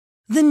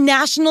The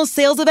national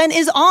sales event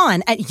is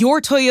on at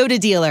your Toyota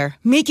dealer,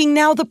 making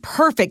now the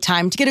perfect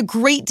time to get a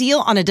great deal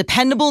on a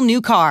dependable new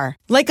car.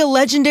 Like a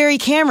legendary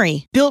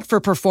Camry, built for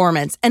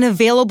performance and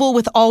available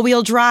with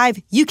all-wheel drive,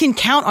 you can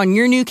count on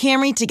your new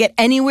Camry to get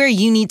anywhere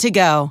you need to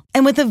go.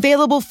 And with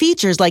available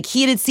features like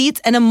heated seats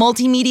and a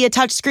multimedia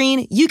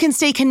touchscreen, you can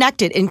stay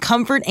connected in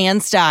comfort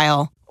and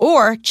style.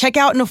 Or check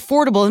out an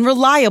affordable and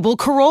reliable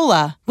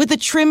Corolla with a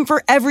trim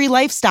for every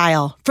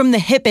lifestyle, from the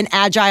hip and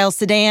agile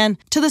sedan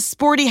to the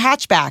sporty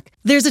hatchback.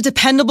 There's a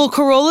dependable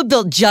Corolla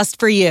built just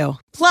for you.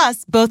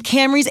 Plus, both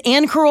Camrys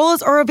and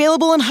Corollas are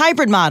available in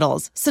hybrid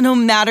models, so no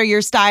matter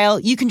your style,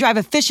 you can drive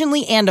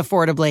efficiently and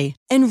affordably.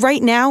 And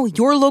right now,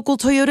 your local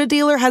Toyota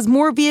dealer has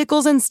more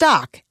vehicles in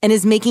stock and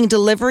is making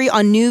delivery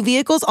on new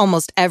vehicles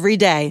almost every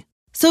day.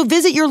 So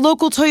visit your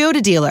local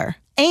Toyota dealer.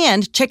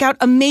 And check out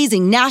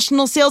amazing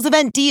national sales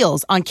event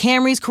deals on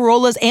Camrys,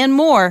 Corollas, and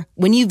more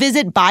when you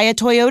visit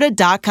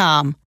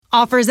buyatoyota.com.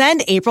 Offers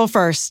end April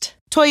 1st.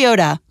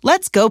 Toyota,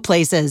 let's go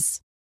places.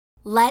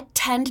 Let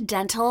Tend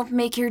Dental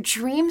make your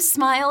dream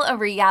smile a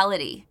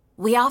reality.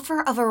 We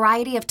offer a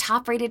variety of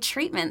top-rated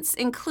treatments,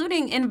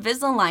 including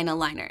Invisalign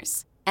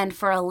aligners. And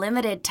for a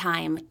limited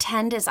time,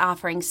 Tend is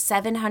offering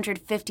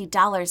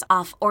 $750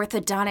 off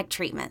orthodontic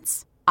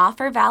treatments.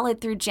 Offer valid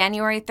through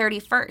January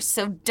 31st,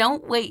 so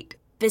don't wait.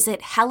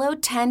 Visit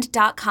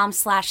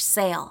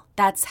hellotend.com/sale.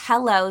 That's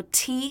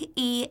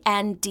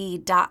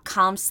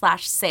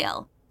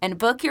hellotend.com/sale. And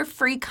book your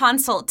free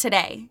consult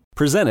today.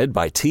 Presented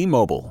by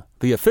T-Mobile,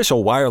 the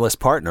official wireless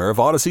partner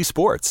of Odyssey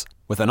Sports.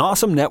 With an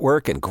awesome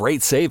network and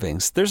great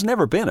savings, there's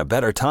never been a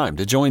better time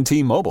to join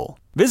T-Mobile.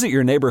 Visit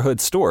your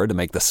neighborhood store to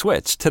make the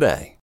switch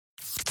today.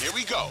 Here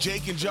we go.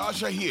 Jake and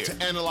Josh are here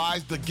to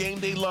analyze the game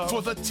they love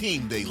for the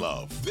team they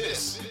love.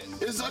 This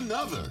is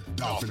another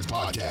Dolphins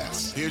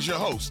podcast. Here's your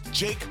host,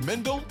 Jake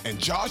Mendel and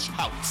Josh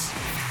Houtz.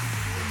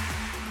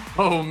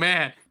 Oh,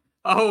 man.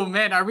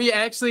 Are we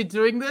actually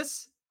doing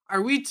this?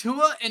 Are we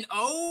 2-0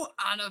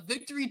 on a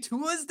Victory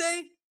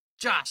Tuesday?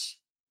 Josh,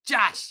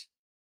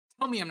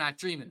 tell me I'm not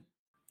dreaming.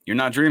 You're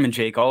not dreaming,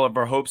 Jake. All of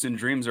our hopes and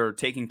dreams are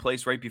taking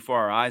place right before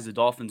our eyes. The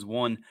Dolphins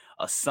won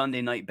a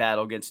Sunday night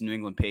battle against the New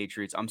England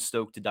Patriots. I'm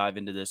stoked to dive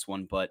into this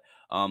one, but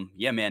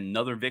yeah, man,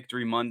 another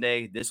Victory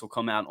Monday. This will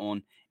come out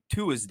on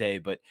Tuesday,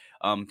 but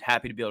I'm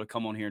happy to be able to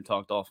come on here and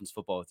talk Dolphins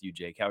football with you,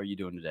 Jake. How are you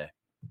doing today?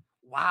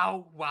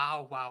 Wow.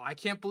 I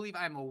can't believe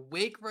I'm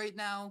awake right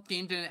now.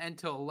 Game didn't end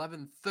till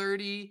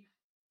 11:30.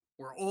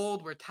 We're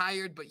old, we're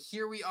tired, but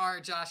here we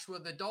are, Joshua.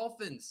 The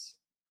Dolphins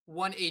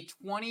won a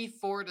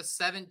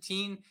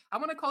 24-17. I'm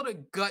going to call it a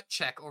gut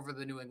check over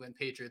the New England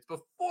Patriots.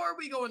 Before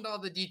we go into all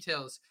the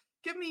details,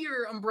 give me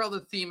your umbrella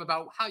theme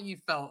about how you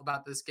felt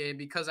about this game,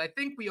 because I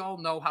think we all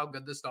know how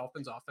good this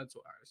Dolphins offense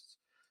was.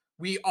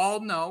 We all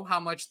know how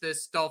much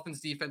this Dolphins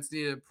defense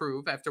needed to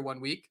improve after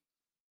 1 week.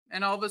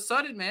 And all of a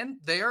sudden,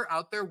 man, they are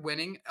out there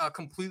winning a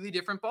completely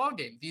different ball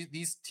game.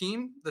 This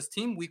team,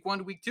 week 1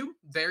 to week 2,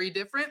 very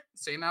different.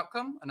 Same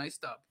outcome, a nice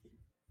dub.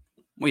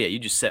 Well, yeah, you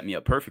just set me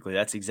up perfectly.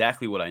 That's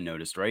exactly what I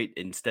noticed, right?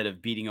 Instead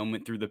of beating them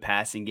through the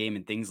passing game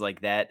and things like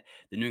that,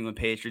 the New England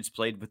Patriots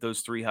played with those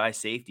 3 high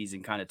safeties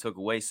and kind of took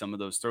away some of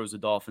those throws the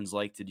Dolphins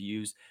like to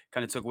use,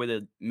 kind of took away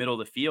the middle of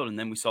the field, and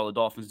then we saw the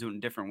Dolphins do it in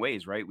different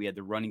ways, right? We had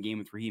the running game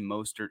with Raheem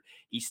Mostert.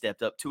 He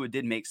stepped up. Tua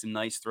did make some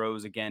nice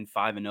throws, again,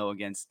 5-0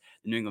 against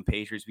the New England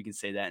Patriots. We can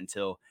say that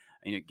until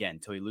he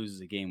loses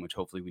a game, which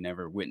hopefully we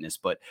never witness.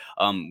 But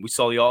we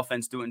saw the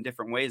offense do it in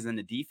different ways than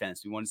the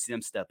defense. We wanted to see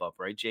them step up,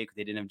 right, Jake?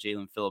 They didn't have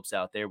Jalen Phillips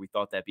out there. We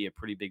thought that'd be a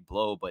pretty big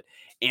blow. But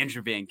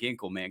Andrew Van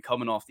Ginkel, man,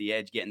 coming off the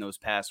edge, getting those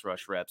pass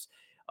rush reps.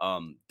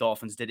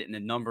 Dolphins did it in a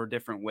number of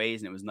different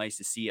ways, and it was nice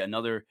to see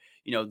another,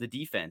 the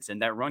defense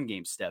and that run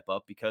game step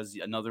up, because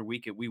another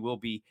week we will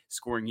be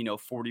scoring,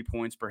 40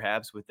 points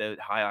perhaps with that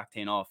high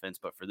octane offense.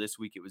 But for this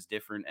week, it was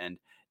different, and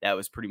that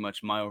was pretty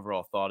much my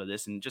overall thought of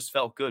this, and it just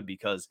felt good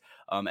because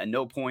at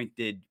no point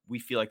did we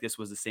feel like this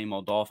was the same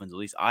old Dolphins. At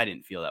least I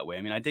didn't feel that way.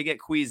 I mean, I did get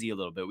queasy a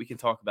little bit. We can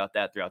talk about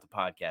that throughout the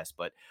podcast,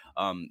 but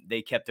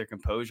they kept their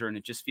composure, and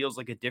it just feels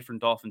like a different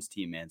Dolphins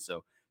team, man.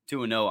 So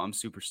 2-0, I'm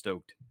super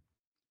stoked.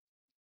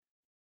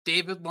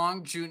 David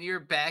Long Jr.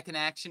 back in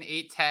action,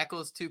 8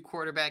 tackles, 2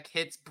 quarterback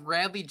hits.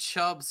 Bradley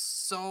Chubb,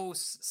 so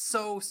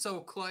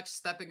clutch,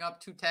 stepping up,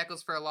 2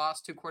 tackles for a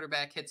loss, 2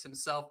 quarterback hits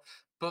himself.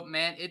 But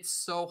man, it's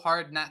so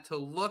hard not to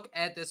look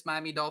at this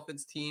Miami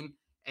Dolphins team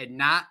and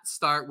not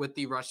start with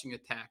the rushing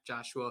attack,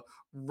 Joshua.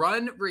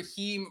 Run,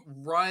 Raheem,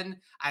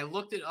 run. I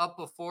looked it up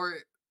before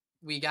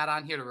we got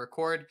on here to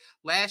record.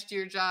 Last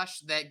year, Josh,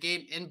 that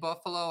game in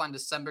Buffalo on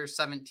December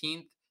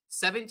 17th,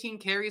 17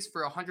 carries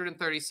for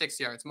 136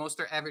 yards.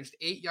 Mostert averaged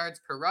 8 yards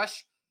per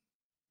rush.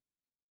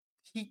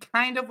 He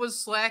kind of was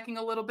slacking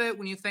a little bit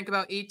when you think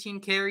about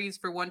 18 carries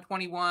for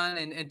 121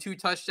 and 2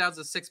 touchdowns,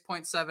 a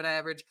 6.7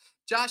 average.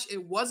 Josh,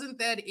 it wasn't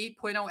that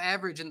 8.0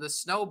 average in the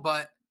snow,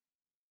 but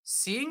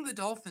seeing the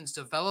Dolphins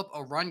develop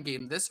a run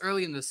game this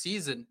early in the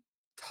season,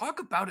 talk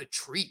about a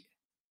treat.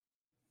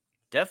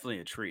 Definitely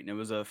a treat, and it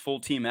was a full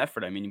team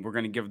effort. I mean, we're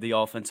going to give the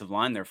offensive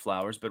line their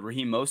flowers, but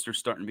Raheem Mostert's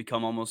starting to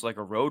become almost like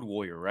a road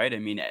warrior, right? I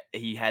mean,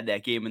 he had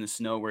that game in the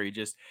snow where he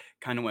just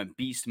kind of went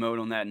beast mode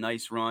on that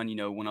nice run.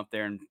 Went up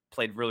there and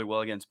played really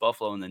well against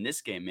Buffalo. And then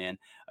this game, man,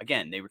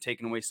 again, they were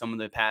taking away some of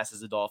the passes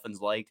the Dolphins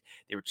liked.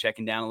 They were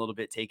checking down a little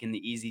bit, taking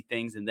the easy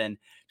things, and then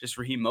just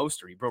Raheem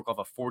Mostert, he broke off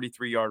a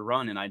 43-yard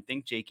run, and I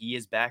think Jake, he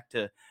is back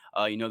to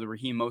the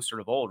Raheem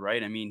Mostert of old,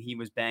 right? I mean, he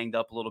was banged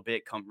up a little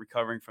bit,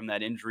 recovering from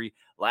that injury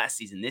last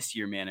season. This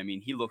year, man, I mean,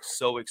 he looks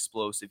so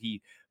explosive.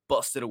 He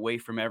busted away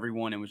from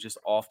everyone and was just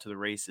off to the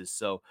races.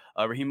 So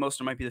Raheem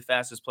Mostert might be the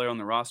fastest player on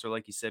the roster,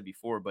 like you said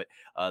before, but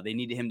they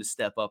needed him to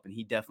step up, and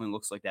he definitely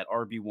looks like that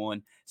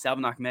RB1.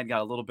 Salvin Ahmed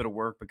got a little bit of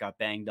work, but got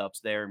banged up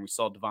there, and we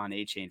saw Devon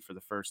A-Chain for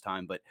the first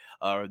time. But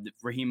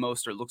Raheem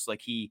Mostert looks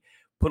like he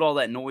put all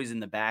that noise in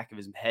the back of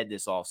his head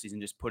this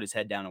offseason, just put his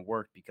head down and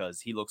worked, because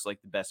he looks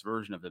like the best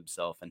version of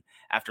himself. And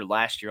after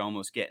last year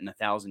almost getting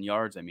 1,000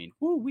 yards, I mean,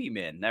 whoo-wee,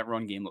 man, that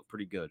run game looked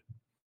pretty good.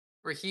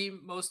 Raheem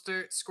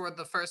Mostert scored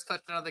the first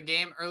touchdown of the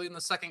game early in the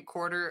second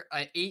quarter,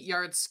 an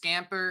 8-yard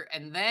scamper,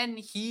 and then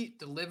he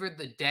delivered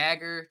the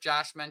dagger.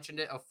 Josh mentioned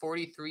it, a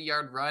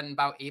 43-yard run,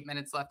 about 8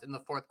 minutes left in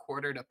the fourth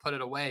quarter to put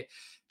it away.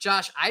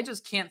 Josh, I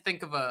just can't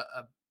think of a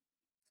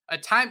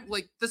time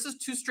like this. Is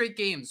two straight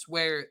games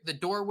where the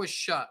door was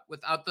shut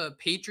without the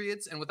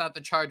Patriots and without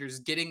the Chargers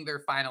getting their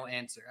final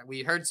answer.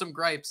 We heard some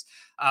gripes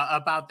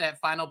about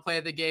that final play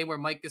of the game where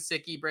Mike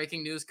Gesicki,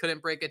 breaking news,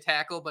 couldn't break a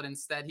tackle, but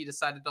instead he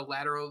decided to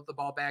lateral the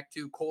ball back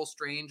to Cole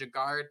Strange, a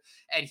guard,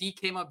 and he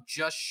came up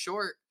just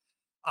short.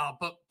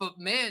 But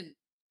man,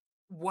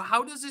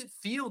 how does it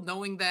feel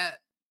knowing that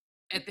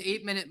at the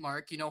 8 minute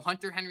mark,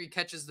 Hunter Henry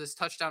catches this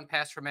touchdown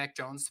pass for Mac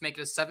Jones to make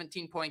it a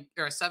 17 point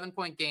or a 7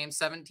 point game,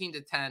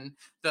 17-10.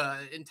 The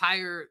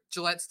entire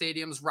Gillette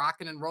Stadium's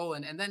rocking and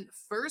rolling. And then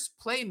first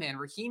play, man,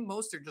 Raheem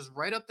Mostert just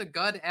right up the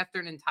gut after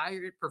an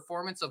entire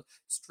performance of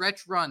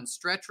stretch run,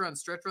 stretch run,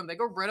 stretch run. They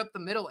go right up the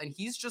middle and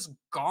he's just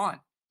gone.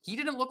 He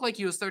didn't look like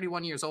he was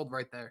 31 years old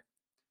right there.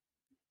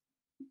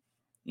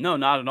 No,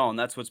 not at all, and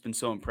that's what's been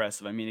so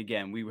impressive. I mean,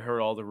 again, we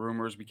heard all the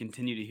rumors. We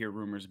continue to hear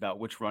rumors about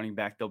which running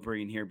back they'll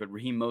bring in here, but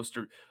Raheem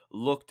Mostert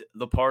looked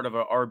the part of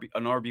an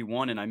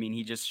RB1, and I mean,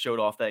 he just showed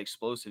off that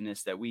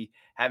explosiveness that we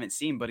haven't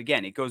seen. But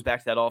again, it goes back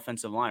to that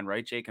offensive line,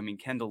 right, Jake? I mean,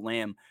 Kendall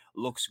Lamb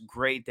looks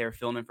great there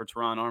filling in for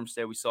Teron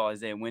Armstead. We saw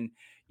Isaiah Wynn,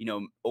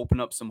 open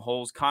up some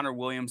holes. Connor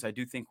Williams, I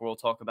do think we'll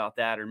talk about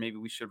that, or maybe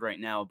we should right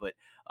now. But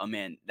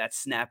man, that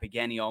snap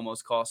again, he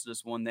almost cost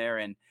us one there.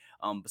 And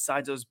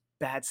besides those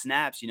bad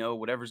snaps,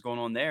 whatever's going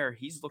on there,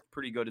 he's looked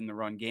pretty good in the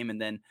run game.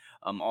 And then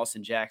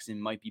Austin Jackson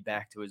might be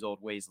back to his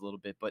old ways a little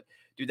bit. But,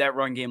 dude, that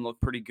run game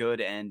looked pretty good,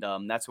 and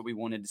that's what we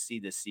wanted to see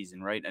this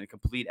season, right? And a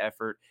complete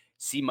effort.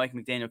 See Mike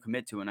McDaniel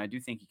commit to it, and I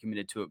do think he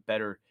committed to it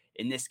better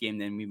in this game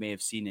than we may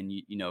have seen in,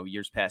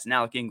 years past. And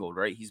Alec Ingold,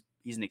 right?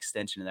 He's an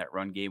extension of that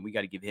run game. We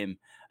got to give him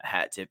a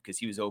hat tip because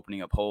he was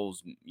opening up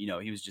holes.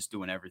 He was just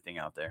doing everything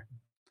out there.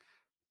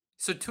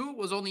 So Tua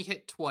was only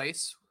hit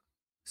twice,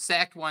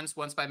 sacked once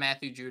by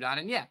Matthew Judon.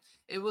 And yeah,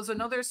 it was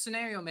another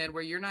scenario, man,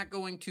 where you're not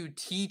going to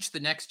teach the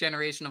next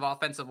generation of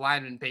offensive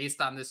linemen based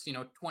on this,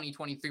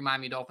 2023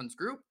 Miami Dolphins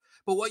group.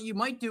 But what you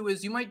might do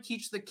is you might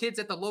teach the kids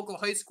at the local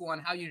high school on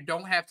how you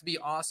don't have to be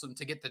awesome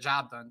to get the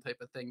job done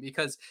type of thing,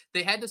 because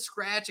they had to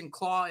scratch and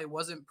claw. It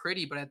wasn't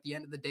pretty, but at the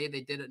end of the day,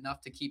 they did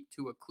enough to keep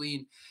Tua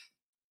clean.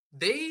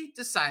 They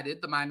decided,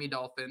 the Miami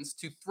Dolphins,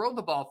 to throw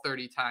the ball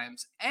 30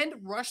 times and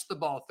rush the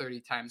ball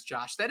 30 times,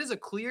 Josh. That is a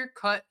clear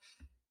cut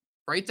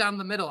right down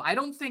the middle. I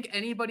don't think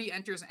anybody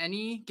enters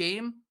any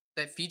game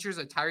that features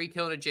a Tyreek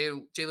Hill and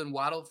a Jalen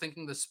Waddle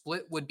thinking the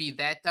split would be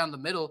that down the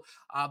middle.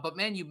 But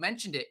man, you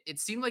mentioned it. It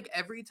seemed like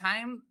every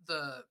time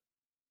the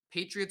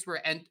Patriots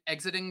were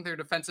exiting their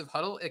defensive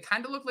huddle, it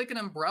kind of looked like an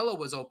umbrella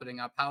was opening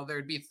up, how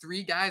there'd be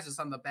three guys just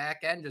on the back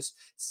end, just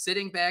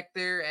sitting back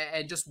there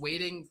and just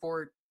waiting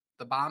for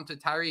the bomb to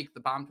Tyreek,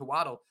 the bomb to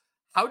Waddle.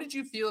 How did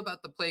you feel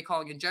about the play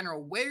calling in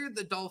general, where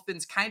the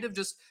Dolphins kind of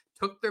just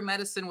took their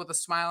medicine with a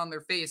smile on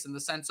their face, in the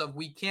sense of,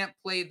 we can't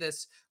play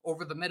this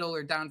over the middle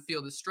or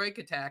downfield as strike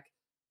attack.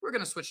 We're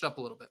going to switch it up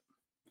a little bit.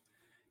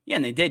 Yeah,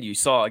 and they did. You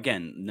saw,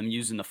 again, them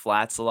using the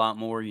flats a lot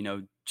more,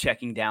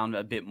 checking down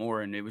a bit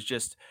more. And it was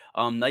just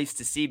nice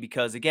to see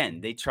because,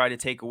 again, they try to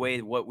take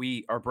away what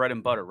our bread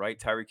and butter, right?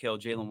 Tyreek Hill,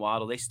 Jalen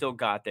Waddle, they still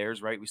got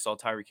theirs, right? We saw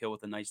Tyreek Hill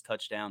with a nice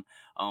touchdown.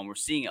 We're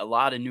seeing a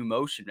lot of new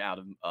motion out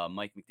of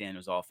Mike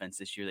McDaniel's offense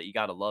this year that you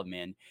got to love,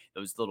 man.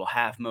 Those little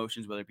half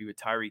motions, whether it be with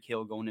Tyreek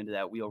Hill going into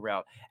that wheel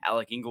route.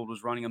 Alec Ingold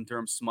was running them.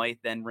 Durham Smythe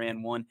then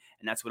ran one,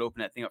 and that's what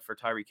opened that thing up for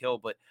Tyreek Hill.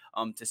 But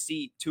to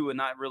see Tua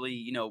not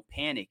really,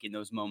 panic in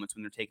those moments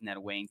when they're taking that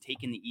away and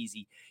taking the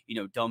easy,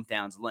 dump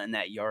downs, letting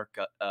that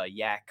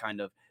yak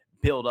kind of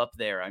build up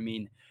there. I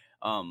mean,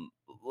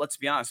 let's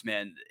be honest,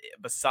 man.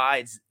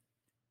 Besides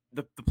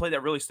the play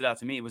that really stood out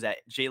to me was that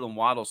Jalen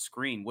Waddle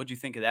screen. What'd you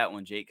think of that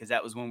one, Jake? Because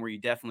that was one where you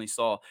definitely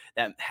saw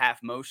that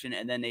half motion,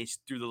 and then they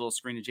threw the little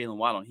screen to Jalen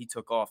Waddle, and he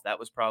took off. That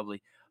was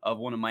probably of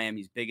one of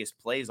Miami's biggest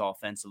plays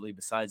offensively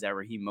besides that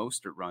Raheem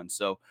Mostert run.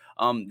 So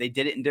they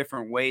did it in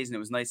different ways, and it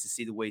was nice to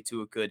see the way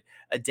Tua could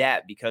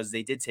adapt because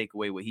they did take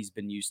away what he's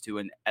been used to.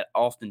 And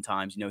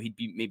oftentimes, he'd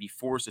be maybe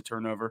forced a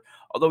turnover,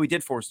 although he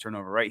did force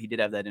turnover, right? He did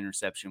have that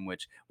interception,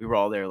 which we were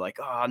all there like,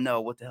 oh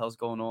no, what the hell's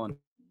going on?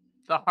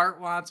 The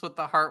heart wants what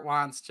the heart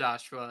wants,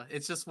 Joshua.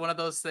 It's just one of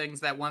those things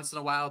that once in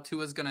a while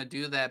Tua's going to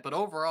do that. But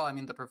overall, I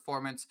mean, the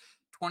performance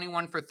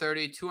 21 for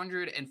 30,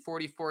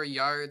 244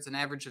 yards, an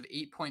average of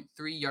 8.3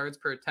 yards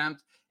per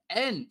attempt.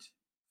 And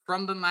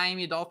from the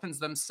Miami Dolphins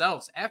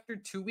themselves, after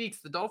 2 weeks,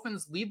 the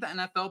Dolphins lead the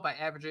NFL by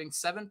averaging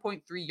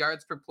 7.3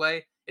 yards per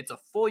play. It's a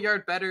full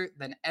yard better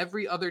than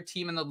every other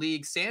team in the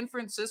league. San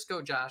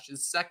Francisco, Josh,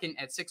 is second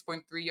at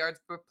 6.3 yards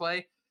per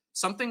play.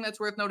 Something that's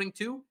worth noting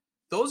too,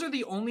 those are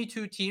the only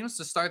two teams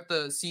to start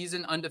the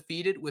season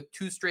undefeated with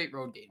 2 straight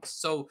road games.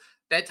 So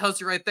that tells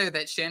you right there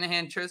that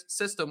Shanahan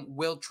system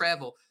will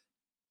travel.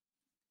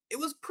 It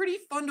was pretty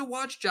fun to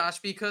watch, Josh,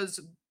 because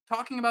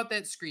talking about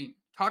that screen,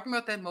 talking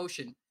about that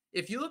motion,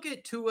 if you look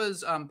at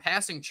Tua's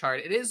passing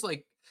chart, it is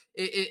like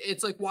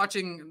it's like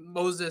watching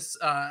Moses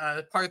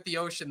part the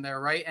ocean there,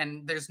 right?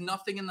 And there's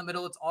nothing in the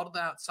middle; it's all to the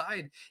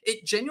outside.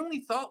 It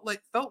genuinely felt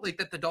like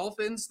that the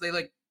Dolphins they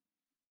like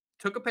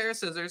took a pair of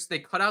scissors, they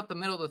cut out the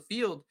middle of the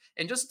field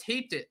and just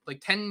taped it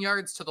like 10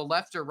 yards to the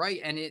left or right.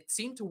 And it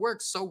seemed to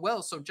work so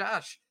well. So,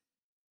 Josh,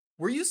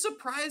 were you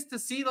surprised to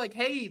see like,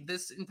 hey,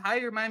 this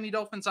entire Miami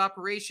Dolphins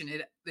operation,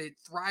 it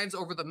thrives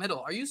over the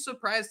middle? Are you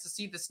surprised to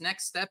see this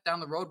next step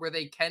down the road where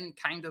they can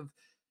kind of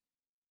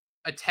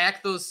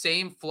attack those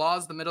same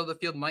flaws the middle of the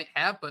field might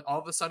have, but all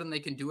of a sudden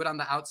they can do it on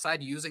the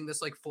outside using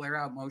this like flare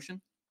out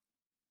motion?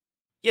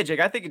 Yeah,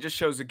 Jake, I think it just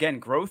shows again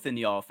growth in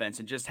the offense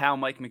and just how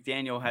Mike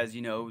McDaniel has,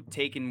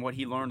 taken what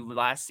he learned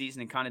last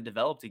season and kind of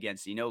developed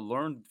against,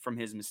 learned from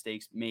his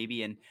mistakes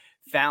maybe and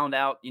found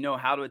out,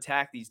 how to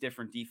attack these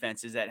different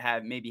defenses that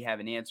have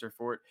an answer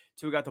for it.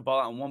 Tua got the ball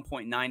out in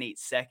 1.98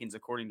 seconds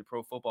according to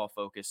Pro Football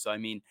Focus. So I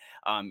mean,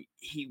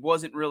 he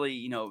wasn't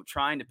really,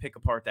 trying to pick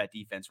apart that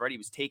defense, right? He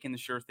was taking the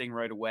sure thing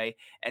right away.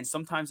 And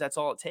sometimes that's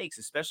all it takes,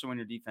 especially when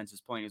your defense is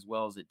playing as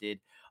well as it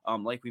did.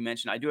 Like we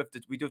mentioned,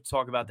 we do have to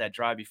talk about that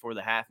drive before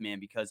the half, man,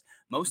 because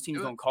most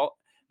teams don't call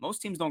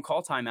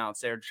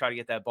timeouts there to try to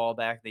get that ball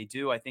back. They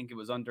do. I think it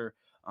was under.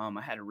 I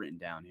had it written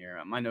down here.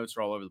 My notes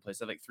are all over the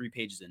place. I have like 3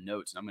 pages of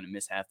notes, and I'm going to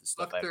miss half the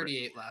stuff. Buck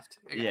 38 left.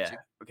 Yeah.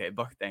 Okay.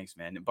 Buck. Thanks,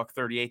 man. And Buck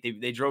 38.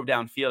 They drove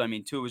downfield. I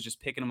mean, Tua was just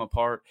picking them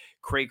apart.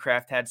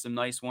 Craycraft had some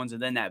nice ones,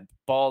 and then that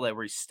ball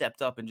where he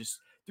stepped up and just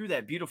threw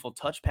that beautiful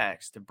touch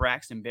pass to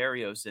Braxton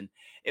Berrios, and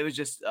it was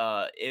just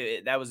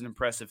that was an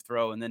impressive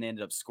throw, and then they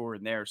ended up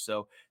scoring there.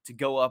 So to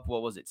go up,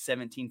 what was it,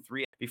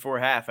 17-3 before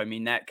half? I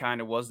mean, that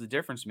kind of was the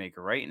difference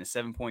maker, right? In a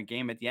 7-point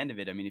game at the end of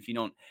it. I mean, if you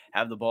don't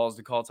have the balls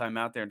to call time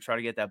out there and try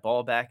to get that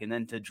ball back, and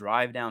then to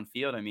drive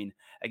downfield, I mean,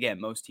 again,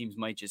 most teams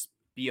might just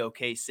be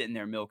okay sitting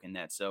there milking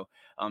that. So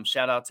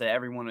shout out to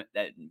everyone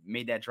that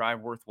made that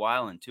drive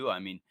worthwhile. And Tua, I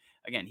mean,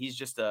 again, he's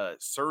just a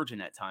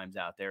surgeon at times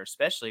out there,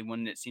 especially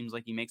when it seems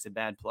like he makes a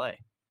bad play.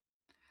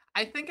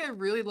 I think I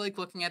really like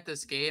looking at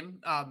this game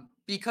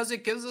because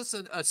it gives us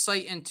a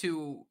sight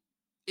into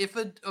if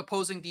an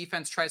opposing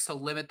defense tries to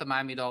limit the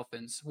Miami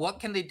Dolphins, what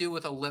can they do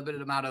with a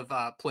limited amount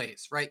of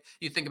plays, right?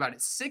 You think about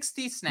it,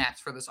 60 snaps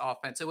for this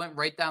offense. It went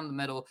right down the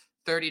middle,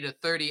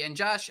 30-30. And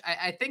Josh,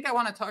 I think I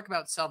want to talk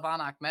about Salvan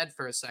Ahmed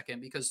for a second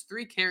because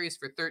 3 carries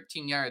for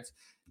 13 yards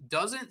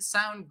doesn't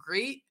sound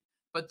great,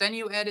 but then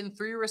you add in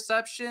 3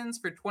 receptions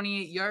for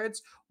 28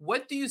 yards.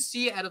 What do you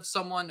see out of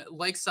someone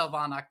like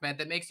Salvan Ahmed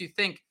that makes you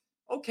think,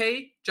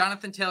 okay,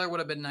 Jonathan Taylor would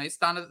have been nice.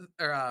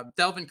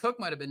 Delvin Cook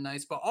might have been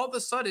nice, but all of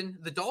a sudden,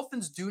 the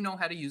Dolphins do know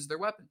how to use their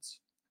weapons.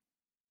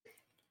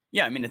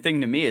 Yeah, I mean, the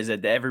thing to me is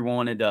that everyone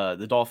wanted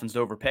the Dolphins to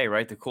overpay,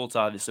 right? The Colts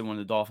obviously wanted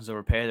the Dolphins to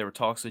overpay. There were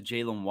talks with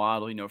Jalen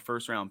Waddle,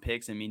 first-round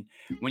picks. I mean,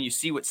 when you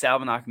see what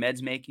Salvon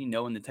Ahmed's making,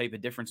 knowing the type of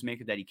difference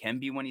maker that he can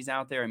be when he's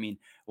out there, I mean,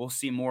 we'll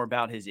see more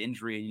about his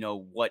injury and,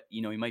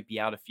 he might be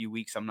out a few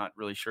weeks. I'm not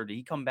really sure. Did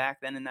he come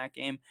back then in that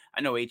game? I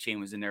know A-Chain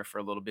was in there for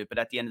a little bit, but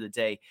at the end of the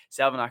day,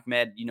 Salvon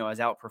Ahmed, has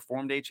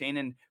outperformed A-Chain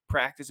in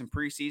practice and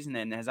preseason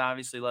and has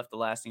obviously left a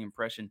lasting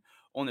impression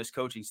on this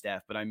coaching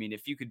staff. But I mean,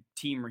 if you could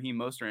team Raheem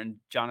Mostert and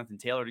Jonathan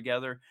Taylor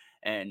together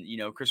and,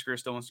 Chris Greer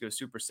still wants to go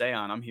Super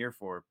Saiyan, I'm here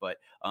for it. But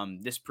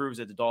this proves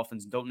that the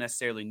Dolphins don't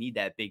necessarily need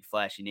that big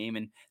flashy name.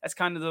 And that's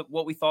kind of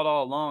what we thought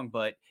all along,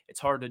 but it's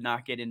hard to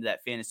not get into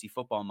that fantasy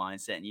football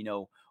mindset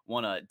and,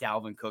 want a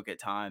Dalvin Cook at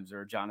times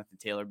or Jonathan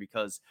Taylor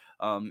because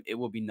it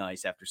will be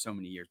nice after so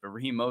many years. But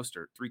Raheem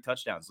Mostert, 3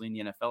 touchdowns,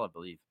 leading the NFL, I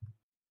believe.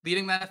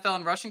 Leading the NFL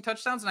in rushing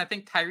touchdowns, and I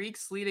think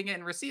Tyreek's leading it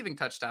in receiving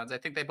touchdowns. I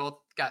think they both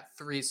got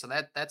 3, so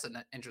that's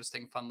an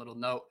interesting, fun little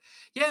note.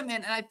 Yeah,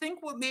 man, and I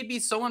think what made me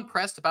so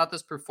impressed about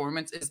this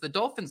performance is the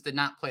Dolphins did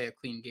not play a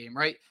clean game,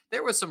 right?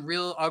 There was some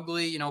real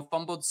ugly,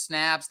 fumbled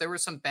snaps. There were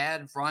some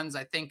bad runs.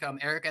 I think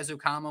Eric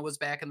Ezukama was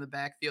back in the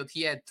backfield.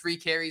 He had 3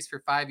 carries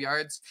for 5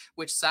 yards,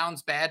 which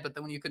sounds bad, but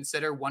then when you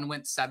consider one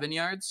went 7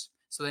 yards,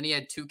 so then he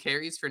had 2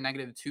 carries for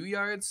 -2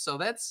 yards. So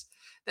that's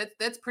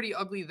pretty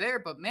ugly there.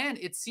 But man,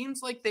 it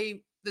seems like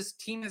they this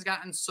team has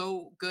gotten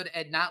so good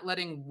at not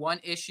letting one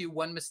issue,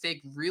 one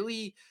mistake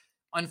really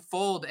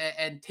unfold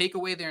and take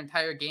away their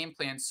entire game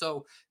plan.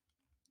 So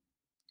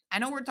I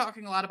know we're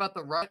talking a lot about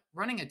the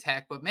running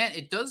attack, but man,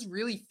 it does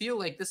really feel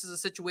like this is a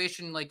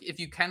situation like if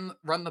you can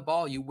run the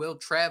ball, you will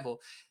travel.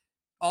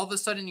 All of a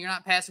sudden, you're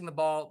not passing the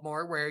ball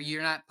more, where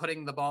you're not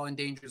putting the ball in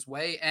danger's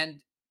way.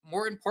 And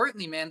more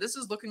importantly, man, this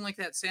is looking like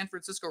that San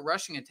Francisco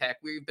rushing attack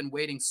we've been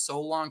waiting so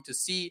long to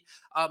see.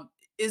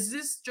 Is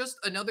this just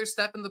another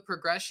step in the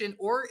progression,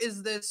 or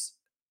is this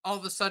all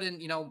of a sudden,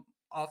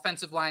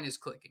 offensive line is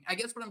clicking? I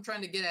guess what I'm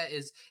trying to get at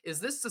is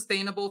this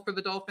sustainable for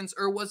the Dolphins,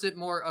 or was it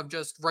more of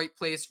just right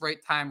place, right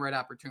time, right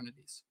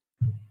opportunities?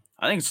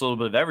 I think it's a little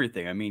bit of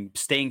everything. I mean,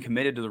 staying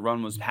committed to the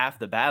run was half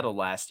the battle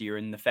last year.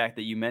 And the fact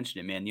that you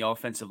mentioned it, man, the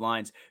offensive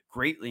line's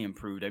greatly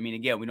improved. I mean,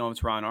 again, we know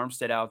it's Ron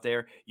Armstead out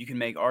there. You can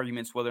make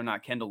arguments whether or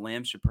not Kendall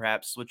Lamb should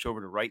perhaps switch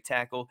over to right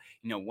tackle,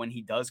 when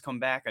he does come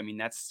back. I mean,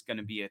 that's going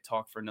to be a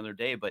talk for another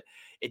day. But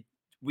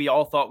we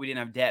all thought we didn't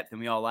have depth, and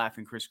we all laughed.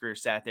 And Chris Greer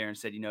sat there and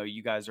said,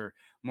 you guys are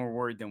more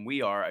worried than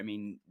we are. I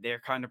mean, they're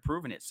kind of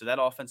proving it. So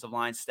that offensive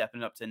line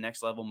stepping up to the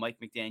next level, Mike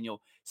McDaniel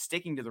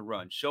sticking to the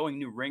run, showing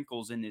new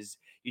wrinkles in his,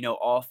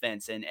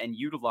 offense and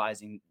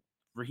utilizing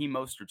Raheem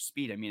Mostert's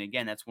speed. I mean,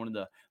 again, that's one of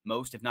the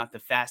most, if not the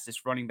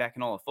fastest running back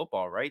in all of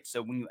football, right?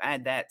 So when you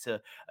add that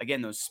to,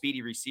 again, those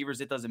speedy receivers,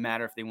 it doesn't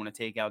matter if they want to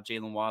take out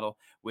Jalen Waddle,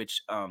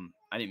 which I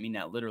didn't mean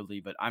that literally,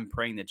 but I'm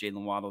praying that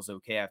Jalen Waddle's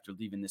okay after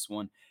leaving this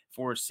one.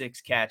 4 or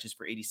 6 catches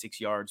for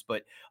 86 yards.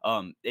 But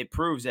it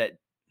proves that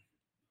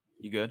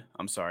you good?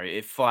 I'm sorry.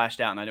 It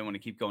flashed out and I didn't want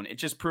to keep going. It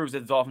just proves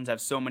that the Dolphins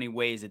have so many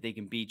ways that they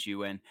can beat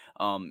you. And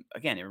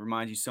again, it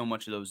reminds you so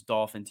much of those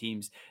Dolphin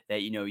teams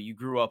that, you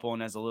grew up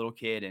on as a little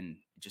kid, and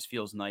it just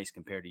feels nice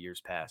compared to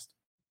years past.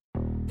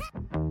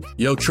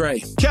 Yo,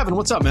 Trey. Kevin,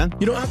 what's up, man?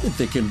 I've been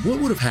thinking, what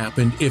would have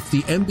happened if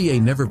the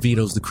NBA never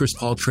vetoes the Chris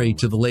Paul trade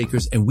to the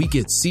Lakers and we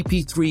get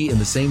CP3 in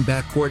the same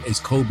backcourt as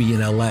Kobe in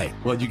LA?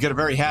 Well, you get a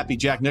very happy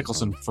Jack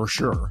Nicholson for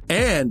sure.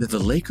 And the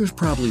Lakers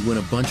probably win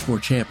a bunch more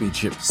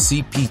championships.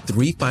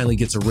 CP3 finally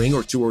gets a ring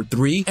or 2 or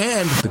 3,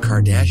 and the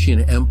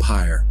Kardashian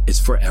empire is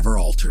forever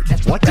altered.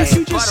 What did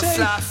you just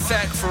say?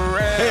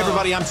 Hey,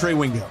 everybody, I'm Trey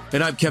Wingo.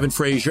 And I'm Kevin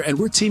Frazier, and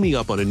we're teaming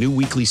up on a new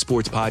weekly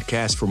sports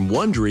podcast from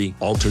Wondery,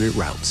 Alternate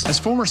Routes. As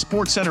former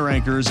Sports Center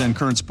anchors and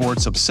current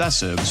sports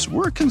obsessives,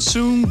 we're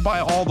consumed by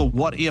all the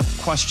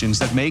what-if questions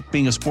that make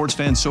being a sports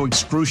fan so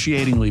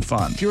excruciatingly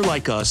fun. If you're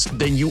like us,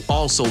 then you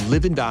also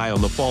live and die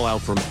on the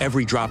fallout from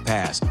every drop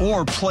pass.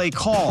 Or play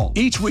call.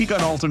 Each week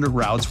on Alternate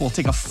Routes, we'll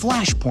take a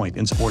flashpoint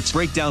in sports,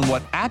 break down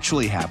what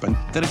actually happened,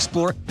 then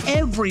explore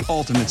every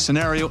alternate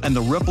scenario and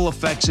the ripple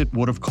effects it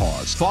would have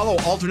caused. Follow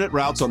Alternate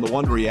Routes on the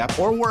Wondery app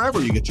or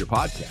wherever you get your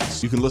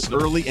podcasts. You can listen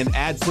early and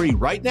ad-free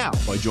right now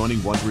by joining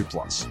Wondery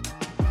Plus.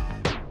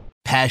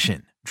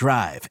 Passion,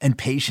 drive, and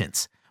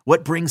patience.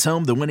 What brings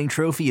home the winning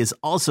trophy is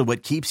also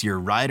what keeps your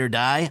ride or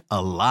die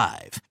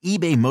alive.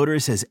 eBay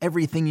Motors has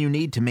everything you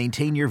need to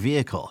maintain your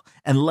vehicle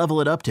and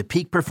level it up to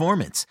peak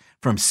performance,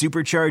 from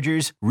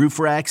superchargers, roof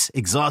racks,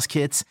 exhaust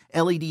kits,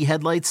 LED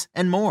headlights,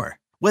 and more.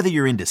 Whether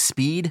you're into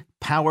speed,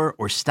 power,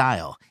 or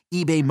style,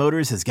 eBay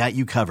Motors has got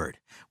you covered.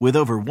 With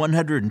over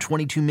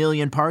 122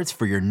 million parts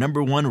for your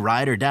number one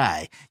ride or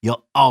die,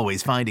 you'll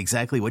always find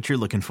exactly what you're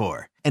looking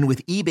for. And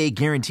with eBay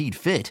Guaranteed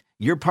Fit,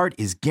 your part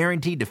is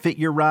guaranteed to fit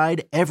your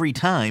ride every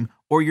time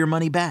or your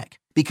money back.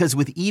 Because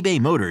with eBay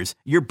Motors,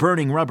 you're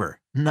burning rubber,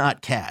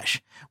 not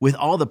cash. With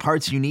all the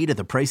parts you need at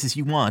the prices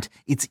you want,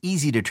 it's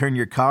easy to turn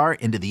your car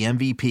into the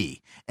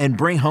MVP and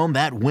bring home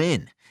that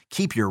win.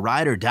 Keep your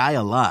ride or die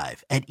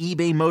alive at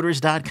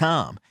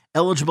ebaymotors.com.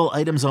 Eligible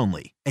items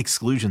only.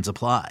 Exclusions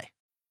apply.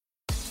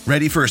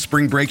 Ready for a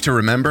spring break to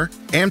remember?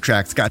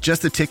 Amtrak's got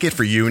just the ticket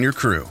for you and your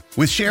crew.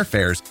 With share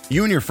fares,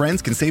 you and your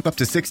friends can save up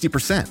to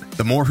 60%.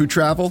 The more who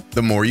travel,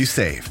 the more you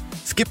save.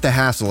 Skip the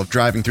hassle of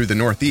driving through the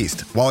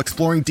Northeast while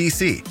exploring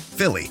D.C.,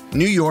 Philly,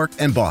 New York,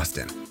 and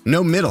Boston.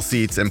 No middle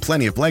seats and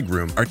plenty of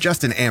legroom are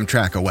just an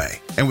Amtrak away.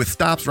 And with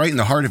stops right in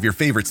the heart of your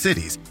favorite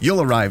cities,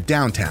 you'll arrive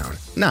downtown,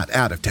 not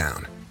out of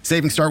town.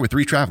 Savings start with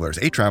 3 travelers.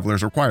 8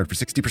 travelers required for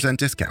 60%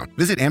 discount.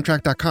 Visit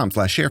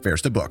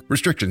amtrak.com/sharefares to book.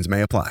 Restrictions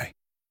may apply.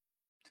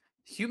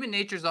 Human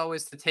nature is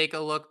always to take a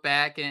look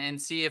back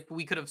and see if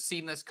we could have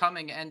seen this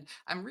coming. And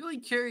I'm really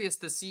curious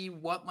to see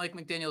what Mike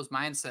McDaniel's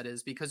mindset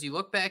is, because you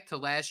look back to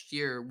last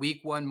year,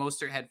 week 1,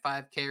 Mostert had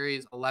 5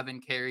 carries,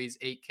 11 carries,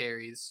 8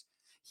 carries.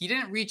 He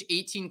didn't reach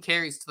 18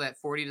 carries to that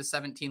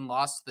 40-17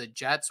 loss to the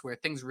Jets, where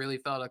things really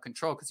fell out of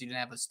control because you didn't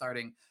have a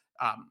starting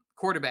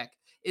quarterback.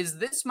 Is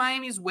this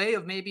Miami's way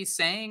of maybe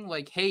saying,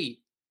 like, hey,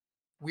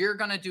 we're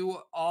going to do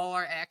all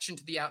our action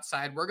to the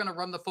outside. We're going to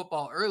run the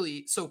football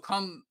early. So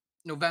come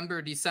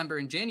November, December,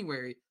 and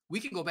January, we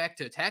can go back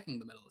to attacking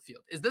the middle of the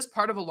field. Is this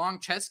part of a long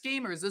chess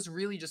game, or is this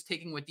really just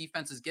taking what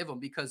defenses give them?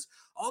 Because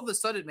all of a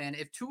sudden, man,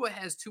 if Tua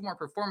has 2 more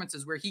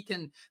performances where he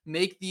can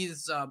make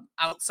these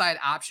outside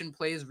option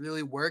plays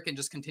really work and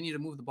just continue to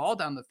move the ball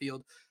down the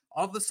field,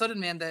 all of a sudden,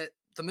 man, that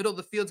the middle of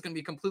the field is going to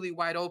be completely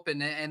wide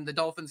open, and the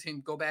Dolphins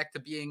can go back to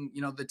being,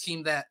 the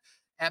team that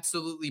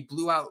absolutely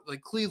blew out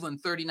like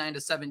Cleveland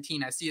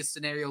 39-17. I see a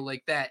scenario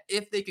like that.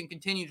 If they can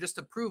continue just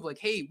to prove like,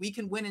 hey, we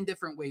can win in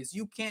different ways.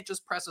 You can't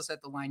just press us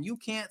at the line. You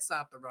can't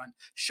stop the run.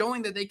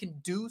 Showing that they can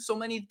do so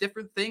many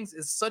different things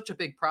is such a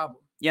big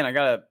problem. Yeah,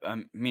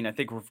 and I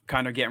think we're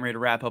kind of getting ready to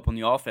wrap up on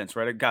the offense,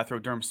 right? I got to throw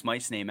Durham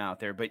Smythe's name out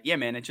there. But yeah,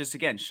 man, it just,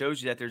 again,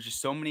 shows you that there's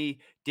just so many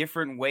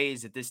different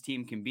ways that this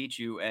team can beat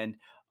you. And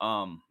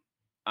um,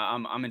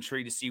 I'm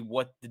intrigued to see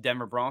what the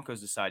Denver Broncos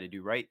decide to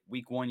do, right?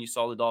 Week 1, you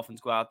saw the Dolphins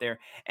go out there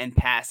and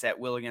pass at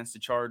will against the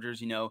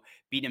Chargers,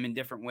 beat them in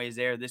different ways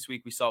there. This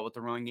week, we saw it with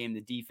the run game,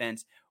 the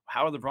defense.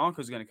 How are the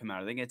Broncos going to come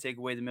out? Are they going to take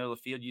away the middle of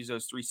the field, use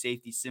those 3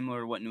 safeties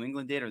similar to what New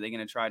England did? Or are they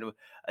going to try to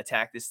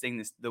attack this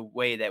thing the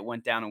way that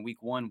went down in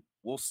week 1?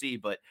 We'll see.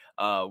 But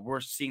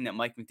we're seeing that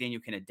Mike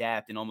McDaniel can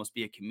adapt and almost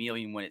be a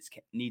chameleon when it's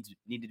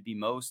needed to be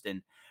most.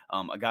 And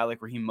a guy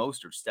like Raheem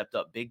Mostert stepped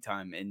up big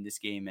time in this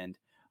game. And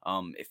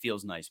it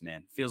feels nice,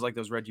 man. Feels like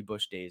those Reggie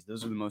Bush days.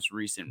 Those are the most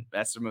recent.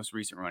 That's the most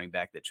recent running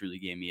back that truly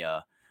gave me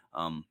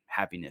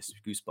happiness,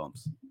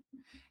 goosebumps.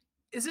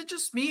 Is it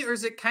just me, or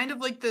is it kind of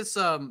like this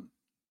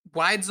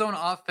wide zone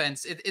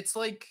offense? It's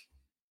like,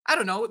 I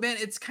don't know, man.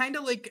 It's kind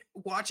of like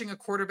watching a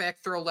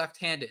quarterback throw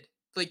left-handed.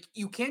 Like,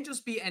 you can't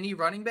just be any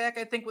running back,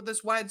 I think, with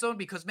this wide zone,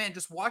 because, man,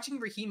 just watching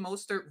Raheem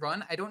Mostert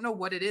run, I don't know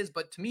what it is,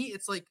 but to me,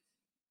 it's like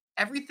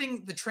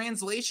everything, the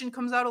translation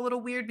comes out a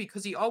little weird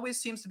because he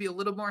always seems to be a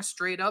little more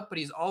straight up, but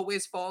he's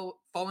always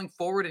falling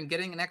forward and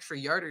getting an extra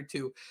yard or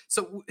two.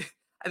 So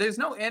there's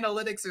no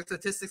analytics or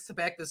statistics to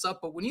back this up,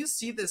 but when you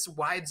see this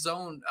wide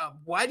zone,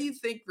 why do you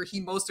think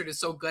Raheem Mostert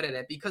is so good at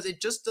it? Because it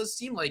just does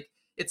seem like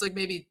it's like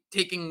maybe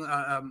taking,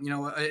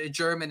 a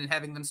German and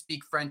having them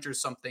speak French or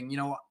something.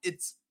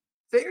 It's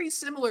very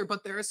similar,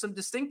 but there are some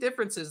distinct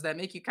differences that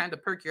make you kind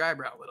of perk your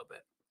eyebrow a little bit.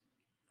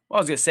 Well, I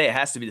was going to say it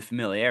has to be the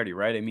familiarity,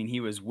 right? I mean, he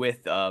was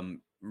with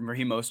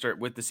Raheem Mostert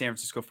with the San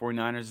Francisco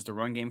 49ers as the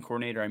run game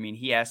coordinator. I mean,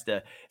 he has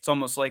to – it's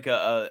almost like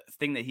a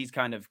thing that he's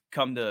kind of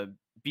come to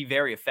be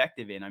very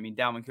effective in. I mean,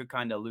 Dalvin Cook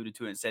kind of alluded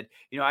to it and said,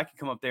 I can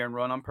come up there and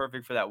run. I'm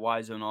perfect for that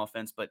wide zone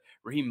offense. But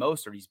Raheem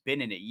Mostert, he's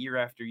been in it year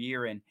after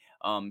year, and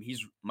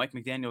he's Mike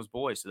McDaniel's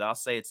boy. So I'll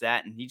say it's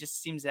that. And he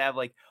just seems to have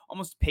like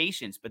almost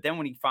patience. But then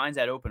when he finds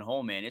that open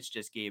hole, man, it's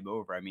just game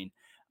over. I mean,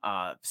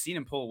 seeing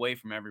him pull away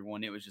from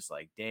everyone, it was just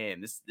like,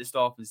 damn, this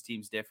Dolphins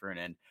team's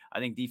different. And I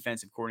think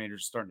defensive coordinators are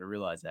starting to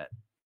realize that.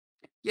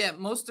 Yeah,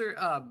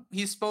 Mostert,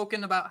 he's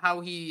spoken about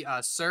how he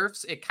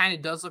surfs. It kind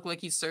of does look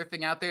like he's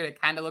surfing out there.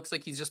 It kind of looks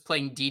like he's just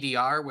playing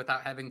DDR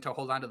without having to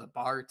hold onto the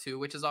bar too,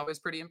 which is always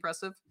pretty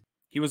impressive.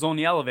 He was on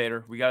the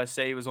elevator. We got to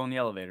say he was on the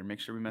elevator. Make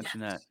sure we mention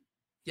that.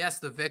 Yes,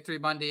 the Victory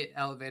Monday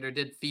elevator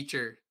did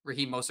feature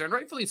Raheem Mostert, and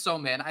rightfully so,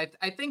 man.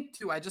 I think,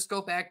 too, I just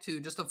go back to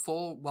just a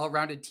full,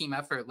 well-rounded team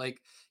effort. Like,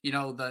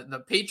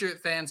 the Patriot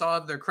fans all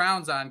have their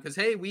crowns on because,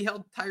 hey, we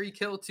held Tyreek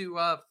Hill to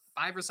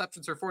 5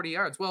 receptions for 40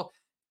 yards. Well,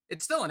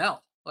 it's still an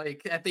L.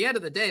 Like, at the end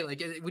of the day,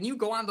 like, when you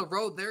go on the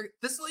road,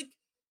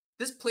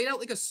 this played out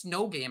like a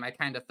snow game, I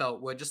kind of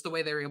felt, would just the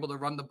way they were able to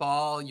run the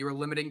ball. You were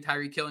limiting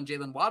Tyreek Hill and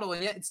Jalen Waddle,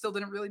 and yet it still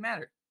didn't really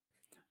matter.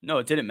 No,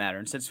 it didn't matter.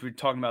 And since we're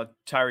talking about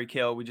Tyreek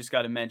Hill, we just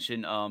got to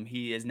mention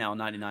he is now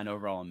 99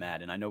 overall in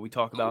Madden. I know we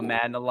talk about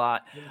Madden a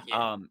lot.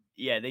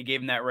 Yeah. They gave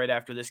him that right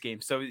after this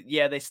game. So,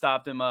 yeah, they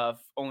stopped him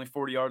only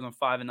 40 yards on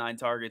 5 and 9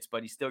 targets,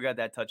 but he still got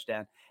that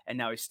touchdown, and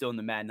now he's still in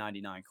the Madden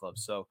 99 club.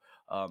 So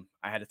I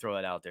had to throw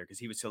that out there because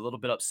he was a little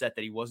bit upset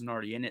that he wasn't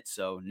already in it.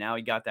 So now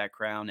he got that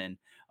crown, and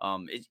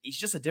he's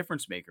just a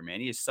difference maker, man.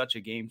 He is such a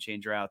game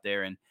changer out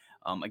there, and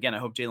again, I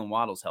hope Jalen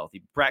Waddle's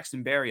healthy.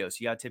 Braxton Berrios,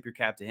 you got to tip your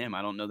cap to him.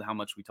 I don't know how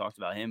much we talked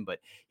about him, but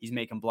he's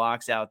making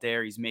blocks out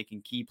there. He's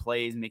making key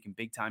plays, making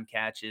big-time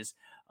catches.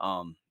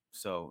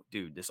 So,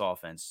 dude, this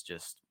offense,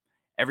 just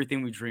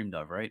everything we dreamed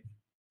of, right?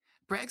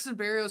 Braxton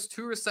Berrios,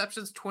 2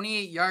 receptions,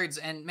 28 yards.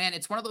 And, man,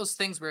 it's one of those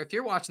things where if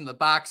you're watching the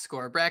box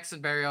score,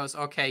 Braxton Berrios,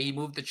 okay, he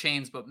moved the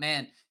chains, but,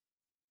 man,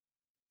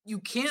 you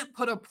can't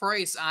put a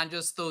price on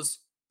just those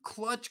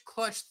clutch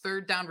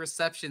third down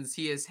receptions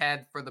he has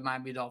had for the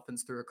Miami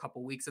Dolphins through a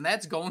couple weeks. And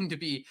that's going to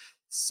be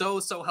so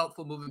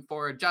helpful moving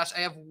forward. Josh, I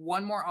have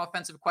one more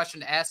offensive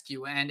question to ask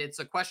you, and it's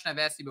a question I've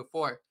asked you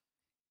before.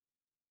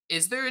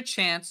 Is there a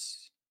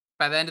chance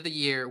by the end of the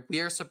year we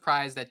are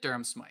surprised at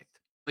Durham Smythe?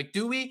 Like,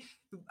 do we?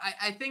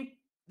 I think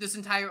this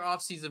entire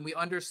offseason we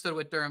understood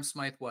what Durham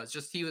Smythe was.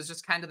 He was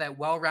just kind of that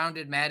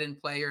well-rounded Madden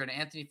player, and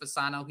Anthony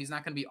Fasano, he's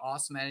not going to be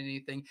awesome at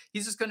anything.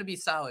 He's just going to be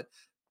solid.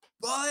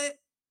 But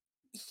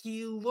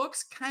he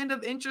looks kind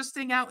of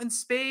interesting out in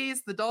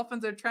space. The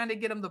Dolphins are trying to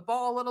get him the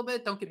ball a little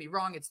bit. Don't get me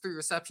wrong, it's 3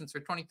 receptions for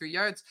 23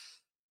 yards.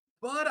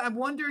 But I'm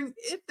wondering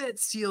if that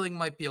ceiling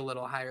might be a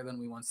little higher than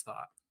we once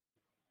thought.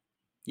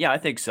 Yeah, I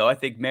think so. I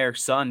think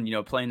Merrick's son,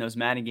 playing those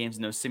Madden games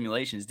and those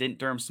simulations, didn't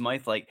Durham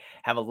Smythe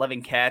have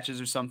 11 catches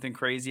or something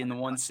crazy in the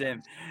one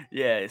sim?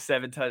 Yeah,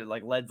 7 touch,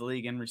 led the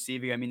league in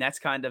receiving. I mean, that's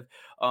kind of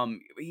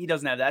he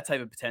doesn't have that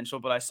type of potential.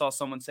 But I saw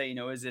someone say,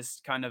 is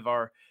this kind of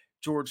our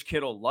George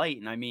Kittle light.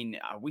 And I mean,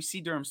 we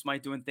see Durham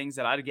Smythe doing things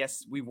that I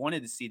guess we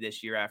wanted to see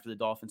this year after the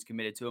Dolphins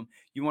committed to him.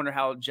 You wonder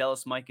how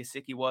jealous Mike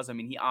Gesicki was. I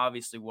mean, he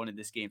obviously wanted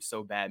this game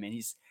so bad, man.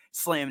 He's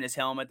slamming his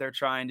helmet. They're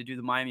trying to do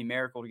the Miami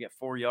Miracle to get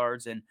 4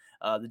 yards, and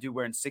the dude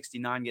wearing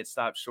 69 gets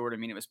stopped short. I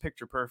mean, it was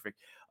picture perfect.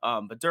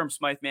 But Durham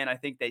Smythe, man, I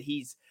think that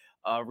he's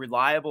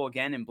reliable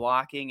again in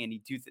blocking, and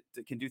he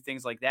can do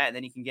things like that. And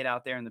then he can get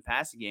out there in the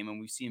passing game, and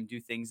we've seen him do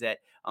things that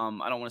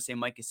I don't want to say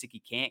Mike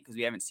Gesicki can't, because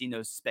we haven't seen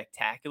those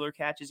spectacular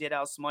catches yet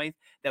out of Smythe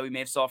that we may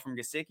have saw from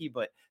Gesicki.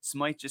 But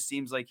Smythe just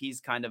seems like he's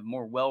kind of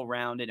more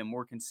well-rounded and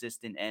more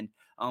consistent. And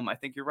I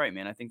think you're right,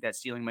 man. I think that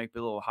ceiling might be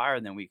a little higher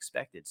than we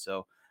expected.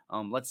 So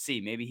let's see.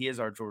 Maybe he is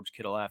our George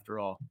Kittle after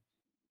all.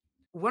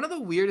 One of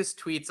the weirdest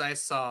tweets I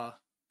saw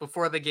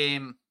before the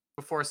game,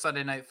 before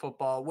Sunday Night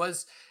Football,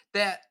 was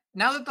that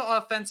now that the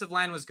offensive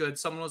line was good,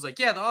 someone was like,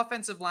 yeah, the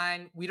offensive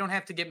line, we don't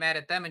have to get mad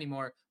at them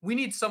anymore. We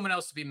need someone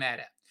else to be mad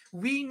at.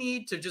 We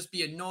need to just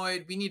be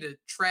annoyed. We need to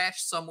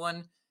trash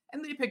someone.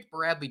 And they picked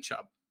Bradley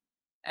Chubb.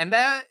 And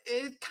that,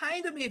 it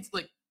kind of made,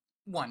 like,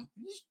 one,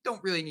 you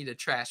don't really need to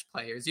trash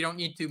players. You don't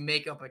need to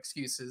make up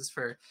excuses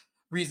for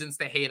reasons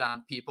to hate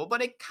on people,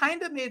 but it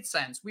kind of made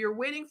sense. We were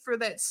waiting for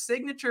that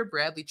signature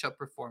Bradley Chubb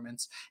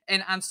performance.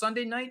 And on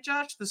Sunday night,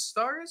 Josh, the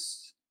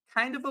stars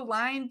kind of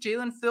aligned.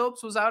 Jalen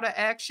Phillips was out of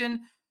action.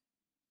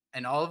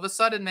 And all of a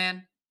sudden,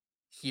 man,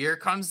 here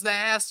comes the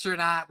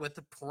astronaut with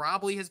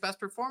probably his best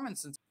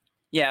performance.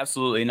 Yeah,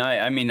 absolutely. And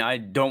I mean, I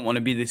don't want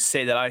to be to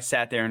say that I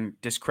sat there and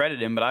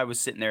discredit him, but I was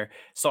sitting there,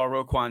 saw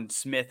Roquan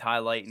Smith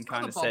highlight and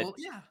kind of said,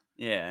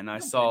 yeah, and I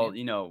saw,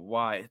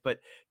 why. But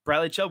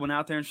Bradley Chubb went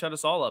out there and shut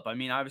us all up. I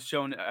mean, I was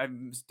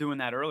doing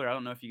that earlier. I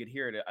don't know if you could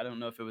hear it. I don't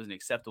know if it was an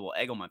acceptable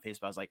egg on my face,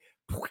 but I was like,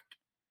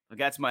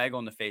 that's my egg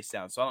on the face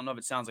sound. So I don't know if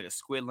it sounds like a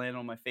squid landing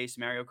on my face,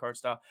 Mario Kart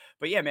style.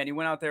 But yeah, man, he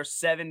went out there,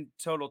 7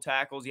 total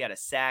tackles. He had a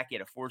sack. He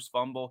had a forced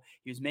fumble.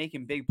 He was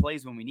making big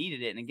plays when we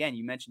needed it. And again,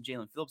 you mentioned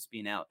Jalen Phillips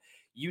being out.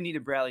 You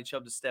needed Bradley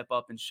Chubb to step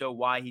up and show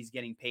why he's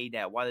getting paid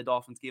that, why the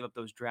Dolphins gave up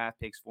those draft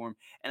picks for him.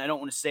 And I don't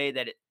want to say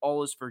that it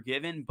all is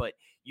forgiven, but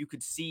you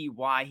could see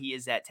why he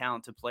is that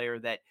talented player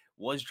that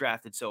was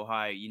drafted so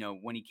high,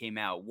 when he came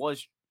out,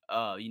 was,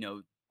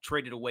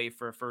 traded away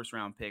for a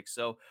first-round pick.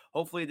 So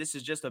hopefully this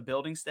is just a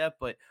building step.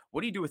 But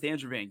what do you do with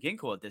Andrew Van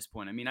Ginkel at this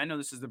point? I mean, I know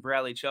this is the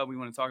Bradley Chubb. We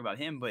want to talk about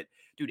him, but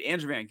dude,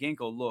 Andrew Van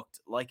Ginkel looked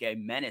like a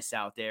menace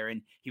out there,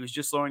 and he was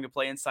just learning to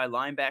play inside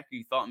linebacker.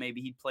 You thought maybe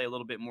he'd play a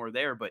little bit more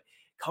there, but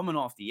coming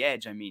off the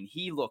edge, I mean,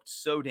 he looked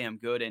so damn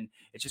good, and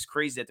it's just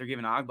crazy that they're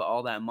giving Agba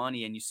all that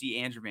money, and you see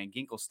Andrew Van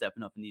Ginkel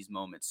stepping up in these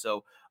moments.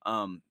 So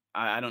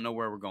I don't know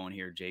where we're going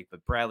here, Jake,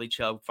 but Bradley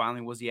Chubb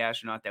finally was the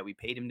astronaut that we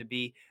paid him to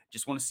be.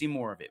 Just want to see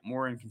more of it,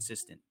 more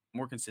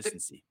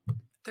consistency.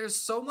 There's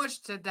so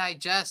much to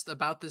digest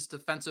about this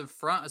defensive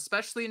front,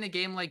 especially in a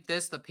game like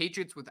this. The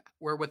Patriots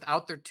were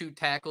without their 2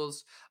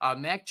 tackles.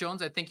 Mac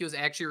Jones, I think he was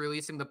actually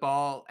releasing the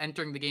ball,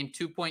 entering the game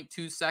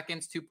 2.2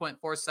 seconds,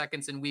 2.4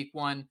 seconds in week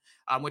 1,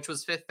 which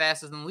was 5th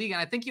fastest in the league.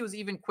 And I think he was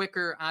even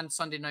quicker on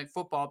Sunday Night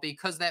Football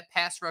because that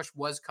pass rush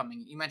was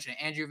coming. You mentioned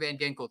it. Andrew Van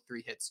Ginkel,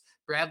 3 hits.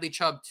 Bradley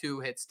Chubb,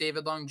 2 hits.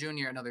 David Long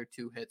Jr., another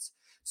 2 hits.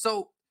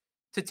 So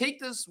to take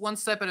this one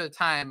step at a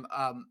time,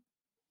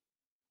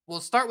 we'll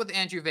start with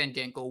Andrew Van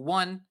Ginkel.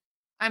 One,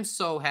 I'm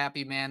so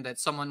happy, man, that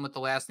someone with the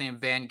last name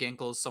Van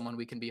Ginkel is someone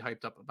we can be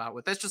hyped up about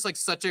with. That's just like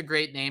such a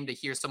great name to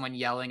hear someone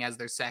yelling as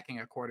they're sacking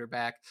a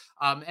quarterback.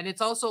 And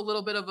it's also a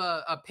little bit of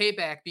a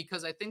payback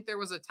because I think there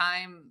was a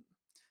time,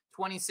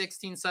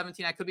 2016,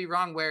 17, I could be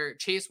wrong, where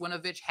Chase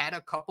Winovich had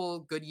a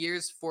couple good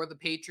years for the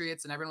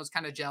Patriots and everyone was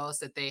kind of jealous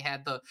that they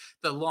had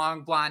the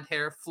long blonde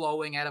hair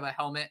flowing out of a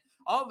helmet.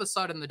 All of a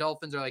sudden, the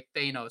Dolphins are like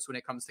Thanos when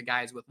it comes to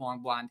guys with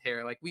long blonde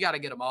hair. Like, we got to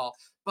get them all.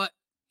 But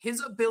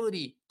his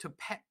ability to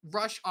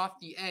rush off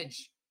the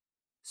edge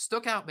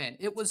stuck out, man.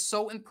 It was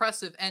so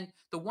impressive. And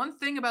the one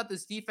thing about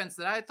this defense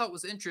that I thought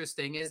was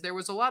interesting is there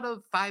was a lot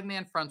of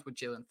 5-man fronts with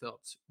Jalen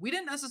Phillips. We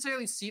didn't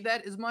necessarily see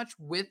that as much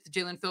with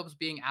Jalen Phillips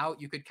being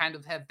out. You could kind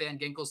of have Van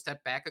Ginkel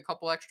step back a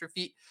couple extra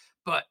feet,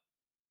 but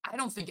I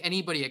don't think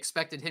anybody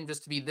expected him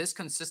just to be this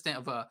consistent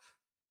of a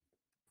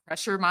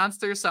pressure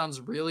monster.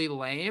 Sounds really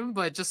lame,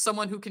 but just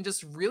someone who can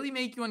just really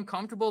make you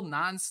uncomfortable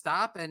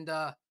nonstop. And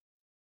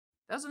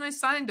that's a nice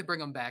sign to bring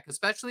him back,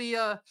 especially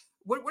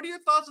what are your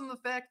thoughts on the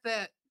fact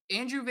that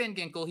Andrew Van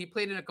Ginkel, he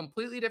played in a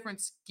completely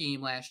different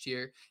scheme last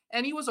year,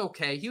 and he was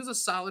okay. He was a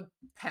solid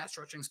pass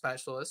rushing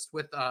specialist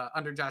with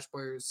under Josh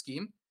Boyer's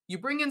scheme. You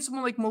bring in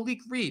someone like Malik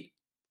Reed,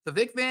 the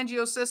Vic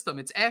Fangio system.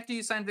 It's after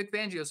you sign Vic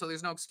Fangio, so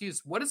there's no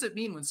excuse. What does it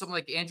mean when someone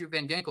like Andrew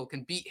Van Ginkel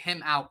can beat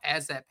him out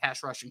as that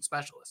pass rushing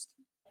specialist?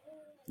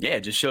 Yeah,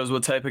 it just shows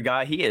what type of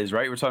guy he is,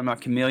 right? We're talking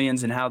about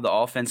chameleons and how the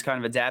offense kind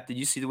of adapted.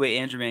 You see the way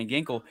Andrew Van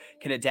Ginkel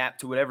can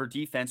adapt to whatever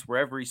defense,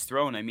 wherever he's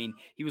thrown. I mean,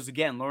 he was,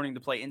 again, learning to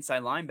play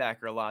inside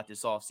linebacker a lot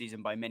this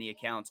offseason by many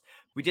accounts.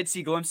 We did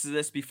see glimpses of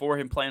this before,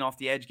 him playing off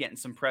the edge, getting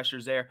some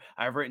pressures there.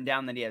 I've written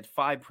down that he had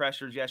 5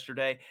 pressures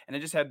yesterday, and I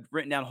just had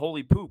written down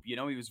holy poop. He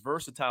was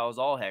versatile as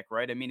all heck,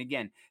 right? I mean,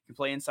 again, he can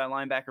play inside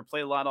linebacker,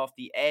 play a lot off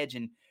the edge,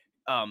 and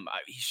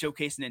He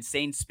showcased an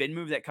insane spin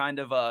move that kind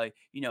of,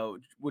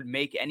 would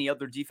make any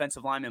other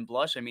defensive lineman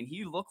blush. I mean,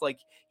 he looked like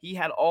he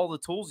had all the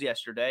tools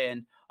yesterday,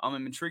 and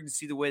I'm intrigued to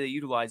see the way they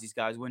utilize these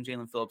guys when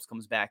Jalen Phillips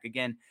comes back.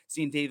 Again,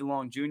 seeing David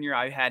Long Jr.,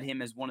 I had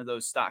him as one of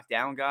those stock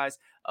down guys.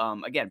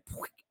 Again,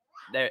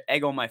 the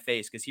egg on my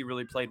face because he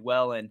really played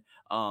well, and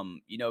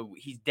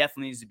he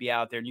definitely needs to be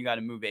out there, and you got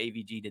to move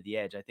AVG to the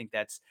edge. I think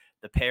that's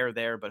the pair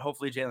there, but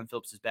hopefully Jalen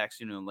Phillips is back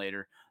sooner than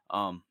later.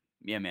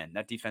 Yeah, man,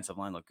 that defensive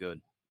line looked good.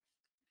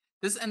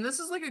 This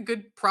is like a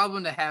good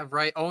problem to have,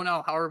 right? Oh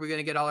no, how are we going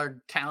to get all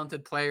our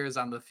talented players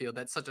on the field?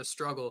 That's such a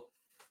struggle.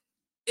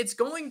 It's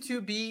going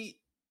to be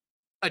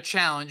a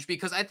challenge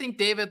because I think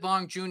David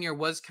Long Jr.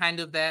 was kind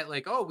of that,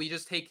 like, oh, we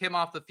just take him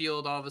off the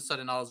field, all of a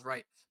sudden all's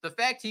right. The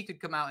fact he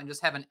could come out and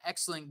just have an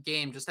excellent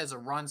game just as a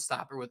run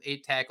stopper with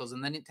 8 tackles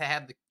and then to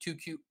have the 2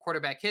 cute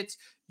quarterback hits,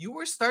 you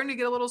were starting to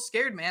get a little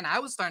scared, man. I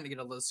was starting to get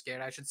a little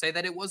scared. I should say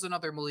that it was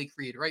another Malik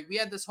Reed, right? We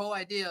had this whole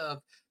idea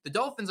of the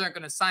Dolphins aren't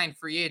going to sign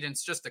free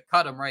agents just to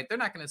cut them, right? They're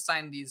not going to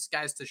sign these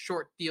guys to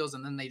short deals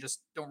and then they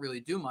just don't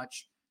really do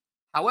much.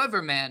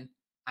 However, man,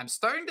 I'm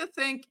starting to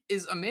think,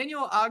 is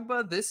Emmanuel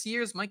Ogbah this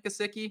year's Mike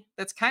Gesicki?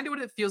 That's kind of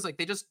what it feels like.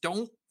 They just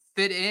don't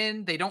fit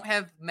in. They don't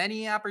have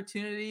many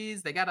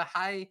opportunities. They got a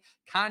high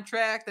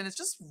contract, and it's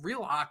just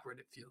real awkward,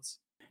 it feels.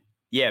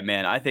 Yeah,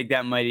 man, I think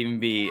that might even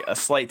be a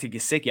slight to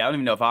Gesicki. I don't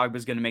even know if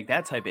Ogba's going to make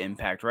that type of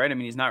impact, right? I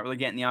mean, he's not really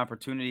getting the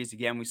opportunities.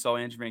 Again, we saw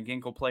Andrew Van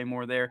Ginkel play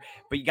more there,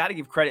 but you got to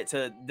give credit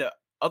to the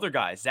other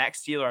guys. Zach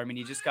Steeler, I mean,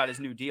 he just got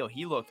his new deal.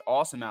 He looked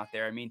awesome out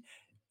there. I mean,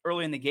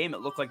 early in the game,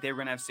 it looked like they were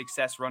going to have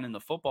success running the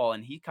football,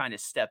 and he kind of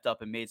stepped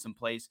up and made some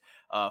plays,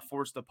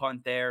 forced a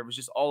punt there. It was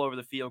just all over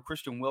the field.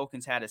 Christian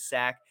Wilkins had a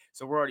sack,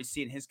 so we're already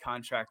seeing his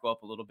contract go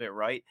up a little bit,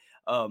 right?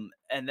 And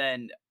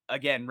then,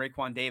 again,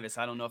 Raekwon Davis,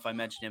 I don't know if I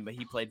mentioned him, but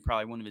he played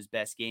probably one of his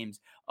best games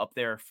up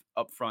there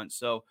up front.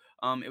 So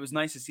it was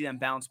nice to see them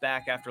bounce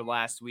back after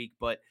last week,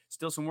 but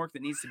still some work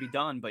that needs to be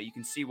done. But you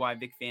can see why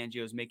Vic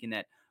Fangio is making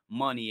that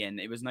money, and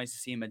it was nice to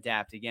see him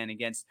adapt again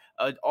against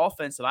an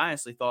offense that I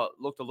honestly thought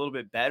looked a little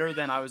bit better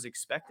than I was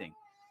expecting,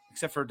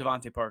 except for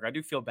Devontae Parker. I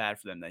do feel bad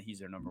for them that he's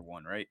their number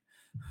one, right?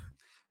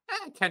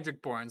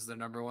 Kendrick Bourne's the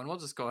number one. We'll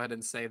just go ahead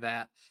and say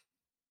that.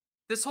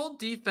 This whole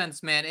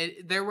defense, man,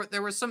 there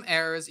were some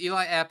errors.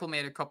 Eli Apple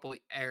made a couple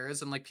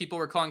errors, and like people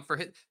were calling for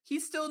hit. He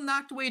still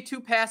knocked away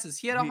 2 passes.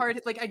 He had a hard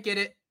hit. Like, I get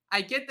it.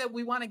 I get that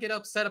we want to get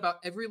upset about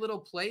every little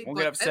play. We'll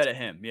get upset at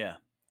him. Yeah.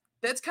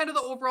 That's kind of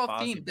the overall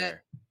Fozzie theme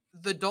Bear. that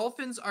the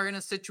Dolphins are in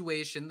a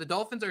situation. The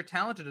Dolphins are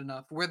talented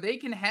enough where they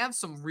can have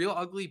some real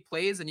ugly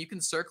plays and you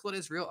can circle it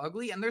as real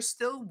ugly, and they're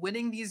still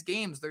winning these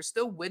games. They're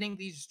still winning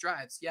these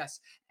drives. Yes,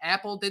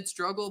 Apple did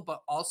struggle,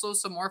 but also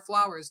some more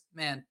flowers,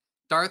 man.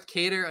 Darth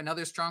Cater,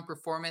 another strong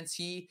performance.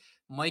 He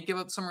might give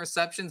up some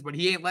receptions, but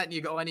he ain't letting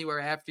you go anywhere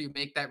after you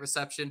make that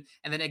reception.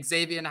 And then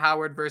Xavier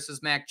Howard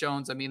versus Mac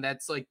Jones. I mean,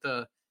 that's like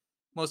the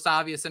most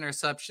obvious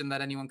interception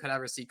that anyone could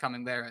ever see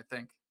coming there, I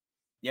think.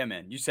 Yeah,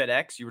 man. You said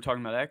X. You were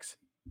talking about X?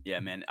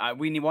 Yeah, man.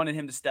 We wanted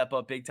him to step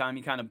up big time.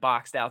 He kind of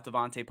boxed out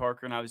Devontae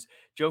Parker, and I was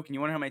joking. You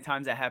wonder how many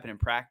times that happened in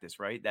practice,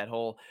 right? That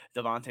whole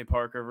Devontae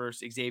Parker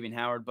versus Xavier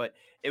Howard. But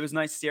it was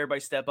nice to see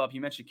everybody step up.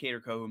 You mentioned Cater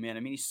Kohu, man.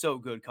 I mean, he's so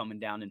good coming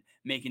down and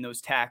making those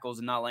tackles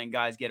and not letting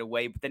guys get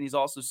away. But then he's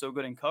also so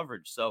good in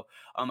coverage. So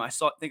I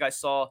saw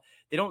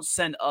they don't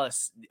send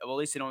us, well, at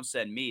least they don't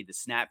send me the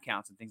snap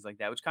counts and things like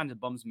that, which kind of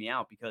bums me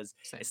out because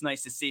it's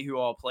nice to see who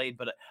all played.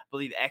 But I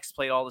believe X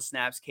played all the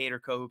snaps, Cater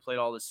Kohu played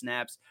all the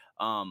snaps.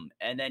 And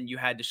then you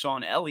had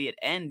Deshaun Elliott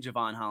and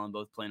Javon Holland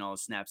both playing all the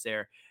snaps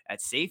there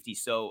at safety.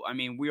 So, I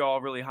mean, we're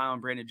all really high on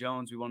Brandon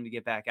Jones. We want him to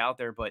get back out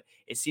there, but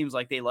it seems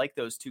like they like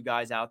those 2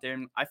 guys out there.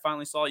 And I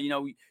finally saw,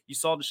 you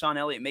saw Deshaun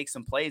Elliott make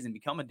some plays and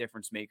become a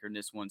difference maker in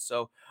this one.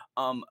 So,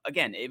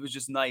 again, it was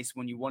just nice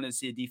when you wanted to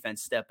see the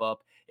defense step up.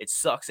 It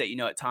sucks that,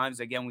 at times,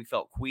 again, we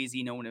felt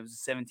queasy, when it was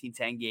a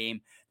 17-10 game.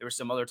 There were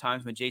some other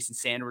times when Jason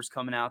Sanders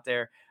coming out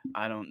there.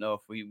 I don't know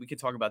if we could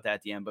talk about that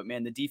at the end, but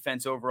man, the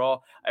defense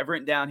overall, I've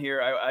written down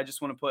here, I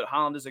just want to put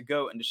Holland as a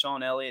GOAT and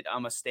Deshaun Elliott,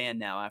 I'm a stand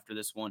now after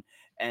this one.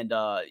 And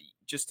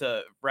just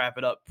to wrap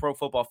it up, Pro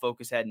Football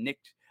Focus had Nick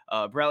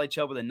Bradley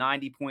Chubb with a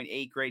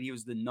 90.8 grade. He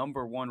was the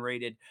number 1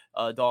 rated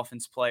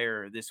Dolphins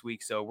player this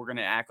week. So we're going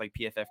to act like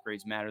PFF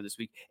grades matter this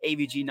week.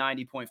 AVG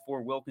 90.4,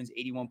 Wilkins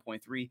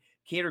 81.3,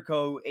 Cater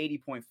Kohu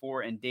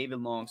 80.4, and David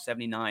Long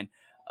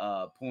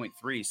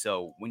 79.3.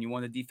 So when you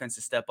want the defense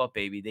to step up,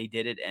 baby, they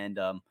did it. And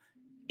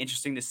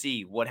interesting to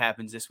see what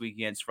happens this week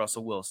against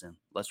Russell Wilson.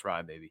 Let's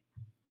ride, baby.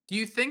 Do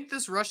you think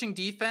this rushing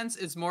defense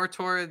is more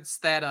towards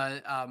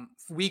that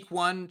week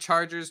 1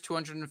 Chargers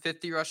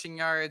 250 rushing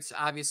yards?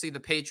 Obviously, the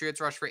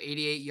Patriots rush for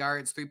 88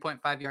 yards,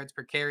 3.5 yards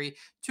per carry.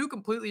 2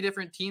 completely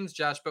different teams,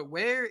 Josh, but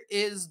where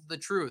is the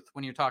truth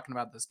when you're talking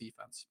about this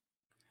defense?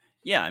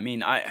 Yeah, I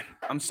mean,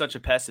 I'm such a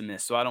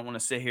pessimist, so I don't want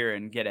to sit here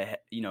and get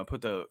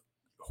put the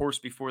horse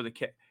before the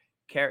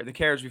the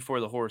carriage before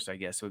the horse, I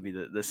guess would be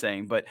the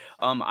saying. But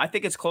I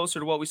think it's closer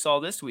to what we saw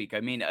this week. I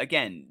mean,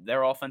 again,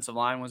 their offensive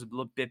line was a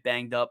little bit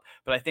banged up,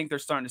 but I think they're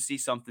starting to see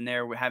something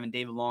there. We're having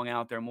David Long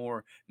out there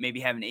more, maybe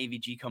having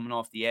AVG coming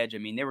off the edge. I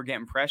mean, they were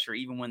getting pressure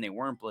even when they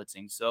weren't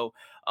blitzing. So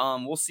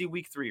we'll see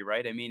week 3,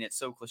 right? I mean, it's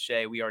so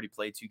cliche. We already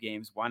played 2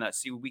 games. Why not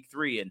see week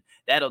 3? And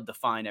that'll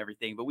define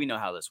everything. But we know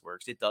how this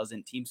works. It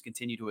doesn't. Teams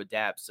continue to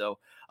adapt. So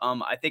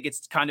I think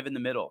it's kind of in the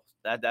middle.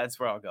 That's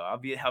where I'll go. I'll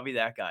be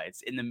that guy.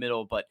 It's in the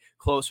middle, but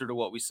closer to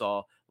what we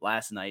saw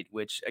last night,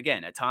 which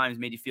again at times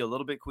made you feel a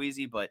little bit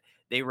queasy, but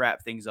they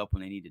wrapped things up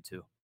when they needed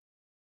to.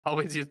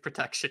 Always use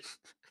protection.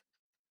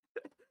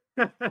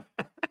 It's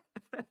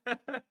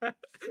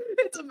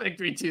a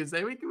Victory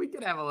Tuesday. We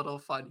can have a little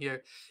fun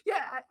here.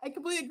 Yeah, I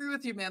completely agree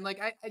with you, man.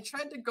 Like I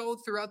tried to go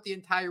throughout the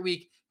entire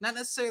week, not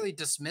necessarily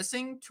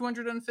dismissing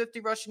 250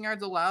 rushing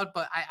yards allowed,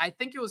 but I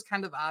think it was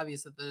kind of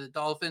obvious that the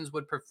Dolphins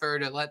would prefer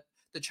to let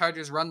the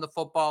Chargers run the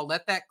football,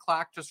 let that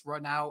clock just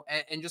run out,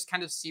 and just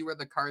kind of see where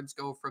the cards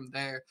go from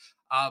there.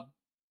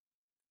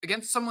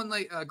 Against someone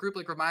like a group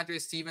like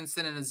Ramondre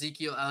Stevenson and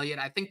Ezekiel Elliott,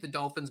 I think the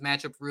Dolphins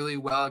match up really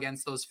well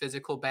against those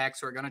physical backs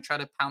who are going to try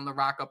to pound the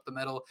rock up the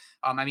middle.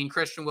 I mean,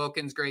 Christian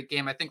Wilkins, great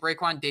game. I think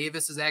Raekwon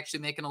Davis is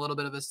actually making a little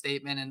bit of a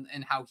statement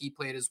in how he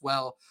played as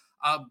well.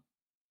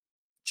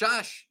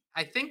 Josh,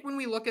 I think when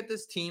we look at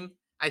this team,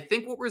 I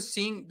think what we're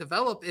seeing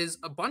develop is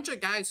a bunch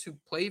of guys who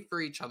play for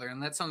each other.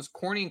 And that sounds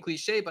corny and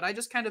cliche, but I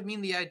just kind of mean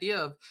the idea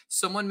of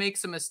someone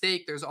makes a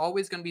mistake. There's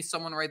always going to be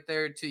someone right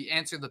there to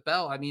answer the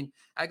bell. I mean,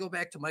 I go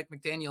back to Mike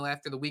McDaniel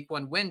after the week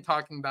 1 win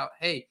talking about,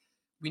 hey,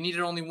 we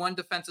needed only 1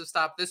 defensive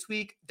stop this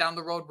week. Down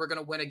the road, we're going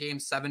to win a game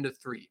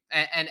 7-3.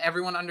 And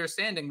everyone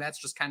understanding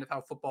that's just kind of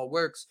how football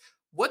works.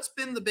 What's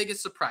been the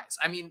biggest surprise?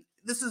 I mean,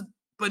 this is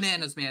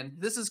bananas, man.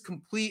 This is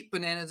complete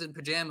bananas in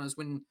pajamas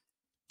when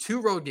 2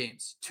 road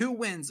games, 2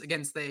 wins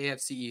against the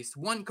AFC East,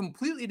 1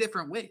 completely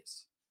different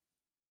ways.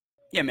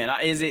 Yeah, man.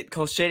 Is it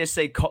cliche to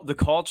say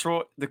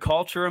the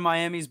culture in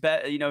Miami's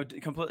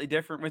completely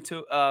different with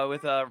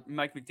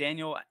Mike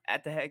McDaniel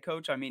at the head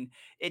coach? I mean,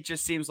 it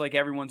just seems like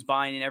everyone's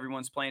buying and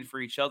everyone's playing for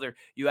each other.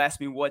 You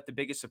ask me what the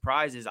biggest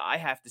surprise is, I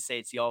have to say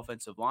it's the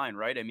offensive line,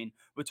 right? I mean,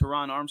 with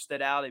Teron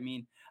Armstead out, I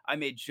mean, I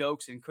made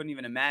jokes and couldn't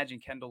even imagine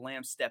Kendall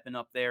Lamb stepping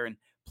up there and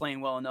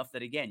playing well enough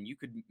that, again, you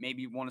could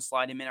maybe want to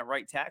slide him in at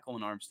right tackle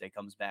when Armstead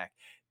comes back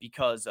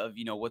because of,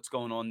 what's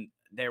going on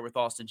there with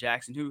Austin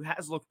Jackson, who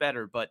has looked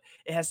better, but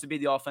it has to be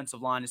the offensive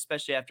line,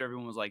 especially after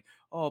everyone was like,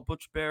 oh,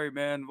 Butch Berry,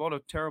 man, what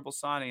a terrible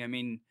signing. I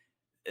mean,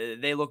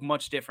 they look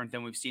much different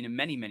than we've seen in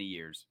many, many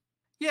years.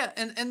 Yeah,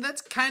 and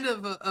that's kind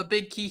of a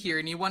big key here.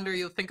 And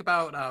you'll think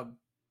about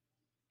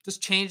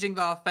just changing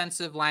the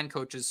offensive line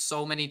coaches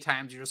so many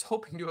times. You're just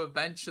hoping to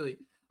eventually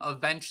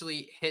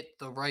hit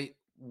the right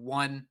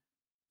one.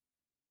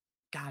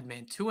 God,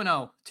 man,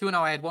 2-0. 2-0.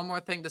 I had one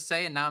more thing to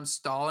say, and now I'm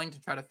stalling to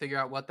try to figure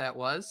out what that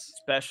was.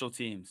 Special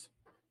teams.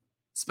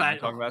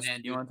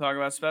 You want to talk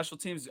about special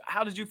teams?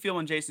 How did you feel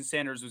when Jason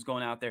Sanders was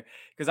going out there?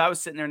 Because I was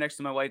sitting there next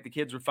to my wife. The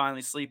kids were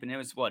finally sleeping. It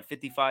was,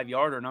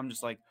 55-yarder, and I'm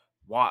just like,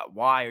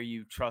 why are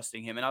you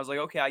trusting him? And I was like,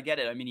 okay, I get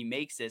it. I mean, he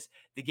makes this.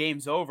 The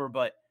game's over,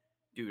 but,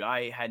 dude,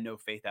 I had no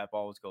faith that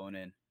ball was going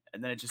in.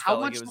 And then it just felt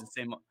like it was the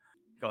same.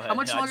 Go ahead. How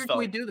much longer can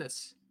we do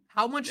this?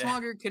 How much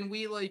longer can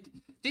we,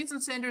 Jason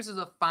Sanders is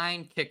a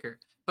fine kicker,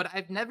 but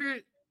I've never,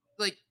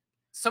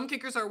 some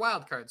kickers are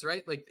wild cards,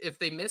 right? Like, if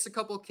they miss a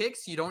couple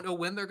kicks, you don't know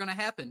when they're going to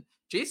happen.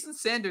 Jason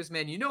Sanders,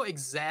 man, you know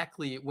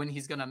exactly when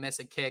he's going to miss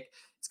a kick.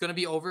 It's going to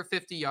be over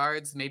 50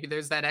 yards. Maybe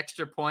there's that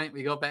extra point.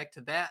 We go back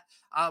to that.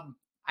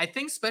 I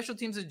think special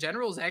teams in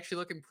general is actually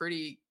looking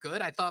pretty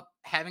good. I thought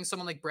having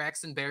someone like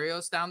Braxton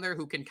Berrios down there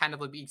who can kind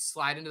of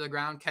slide into the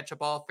ground, catch a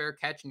ball, fair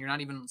catch, and you're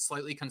not even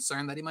slightly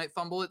concerned that he might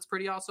fumble. It's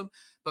pretty awesome.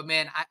 But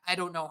man, I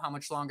don't know how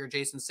much longer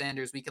Jason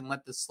Sanders we can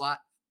let this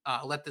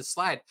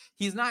slide.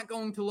 He's not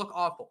going to look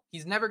awful.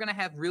 He's never going to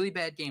have really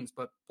bad games,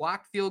 but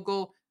blocked field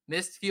goal,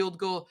 missed field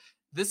goal,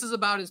 this is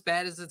about as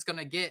bad as it's going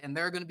to get. And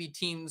there are going to be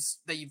teams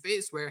that you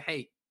face where,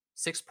 hey,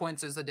 6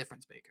 points is the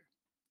difference maker.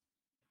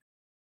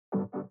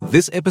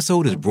 This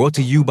episode is brought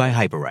to you by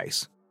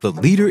Hyperice, the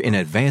leader in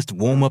advanced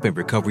warm-up and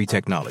recovery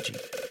technology.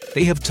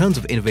 They have tons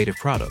of innovative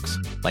products,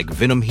 like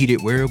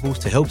Venom-heated wearables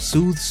to help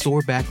soothe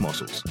sore back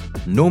muscles,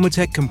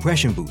 Normatec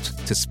compression boots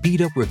to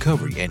speed up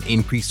recovery and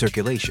increase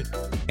circulation,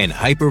 and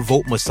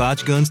Hypervolt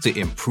massage guns to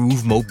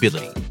improve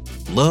mobility.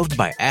 Loved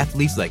by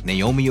athletes like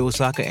Naomi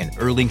Osaka and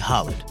Erling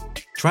Haaland.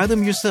 Try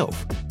them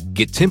yourself.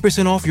 Get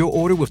 10% off your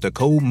order with the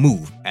code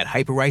MOVE at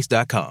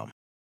Hyperice.com.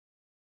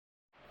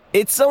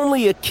 It's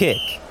only a kick,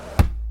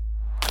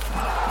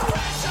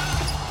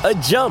 a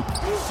jump,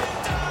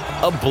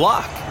 a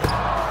block.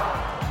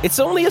 It's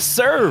only a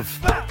serve.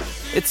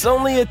 It's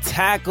only a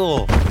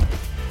tackle,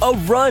 a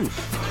run.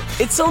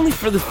 It's only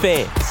for the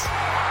fans.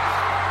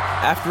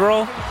 After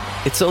all,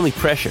 it's only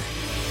pressure.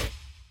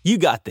 You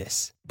got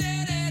this.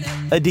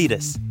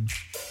 Adidas.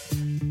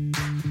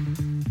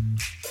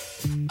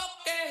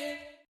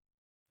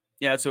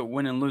 Yeah, that's what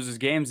win and loses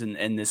games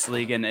in this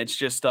league, and it's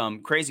just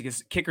crazy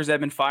because kickers have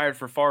been fired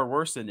for far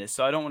worse than this.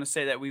 So I don't want to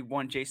say that we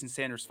want Jason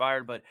Sanders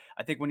fired, but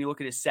I think when you look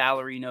at his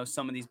salary,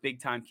 some of these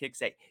big time kicks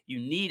that you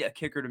need a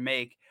kicker to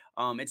make,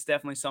 it's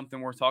definitely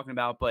something worth talking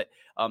about. But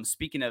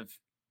speaking of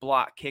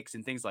block kicks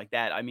and things like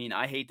that, I mean,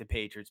 I hate the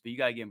Patriots, but you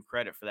gotta give him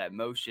credit for that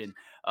motion.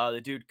 The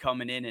dude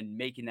coming in and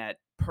making that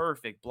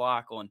perfect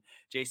block on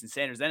Jason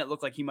Sanders. Then it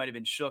looked like he might have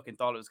been shook and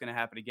thought it was going to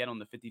happen again on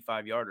the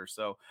 55-yarder.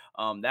 So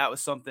that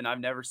was something I've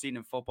never seen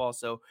in football.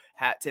 So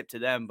hat tip to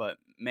them. But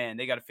man,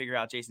 they got to figure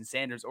out Jason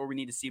Sanders, or we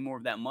need to see more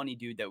of that money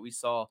dude that we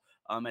saw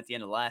at the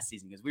end of last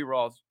season, because we were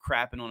all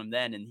crapping on him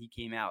then, and he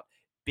came out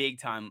big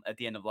time at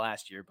the end of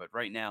last year. But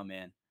right now,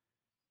 man,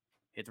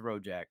 hit the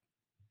road, Jack.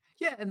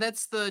 Yeah, and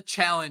that's the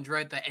challenge,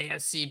 right? The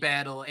AFC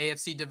battle,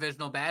 AFC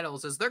divisional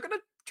battles, is they're going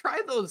to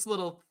try those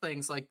little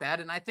things like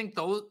that. And I think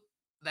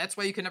that's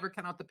why you can never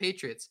count out the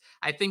Patriots.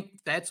 I think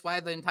that's why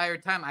the entire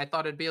time I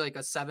thought it'd be like a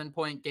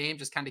 7-point game,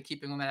 just kind of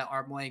keeping them at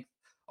arm length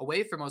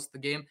away for most of the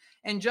game.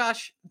 And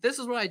Josh, this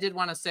is what I did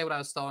want to say, what I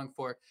was stalling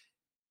for.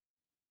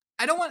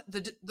 I don't want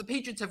the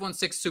Patriots have won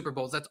 6 Super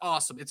Bowls. That's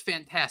awesome. It's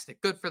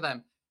fantastic. Good for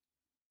them.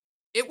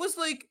 It was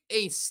like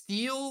a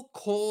steel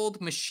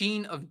cold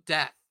machine of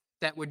death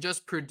that would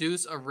just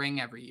produce a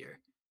ring every year.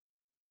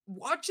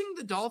 Watching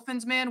the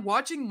Dolphins, man,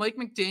 watching Mike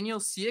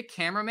McDaniel see a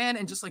cameraman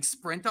and just like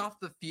sprint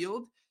off the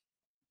field,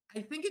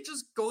 I think it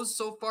just goes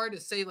so far to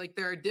say, like,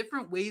 there are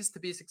different ways to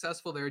be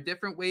successful. There are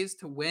different ways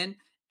to win.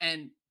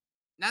 And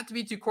not to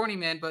be too corny,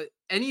 man, but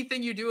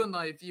anything you do in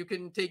life, you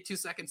can take 2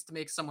 seconds to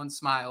make someone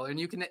smile, and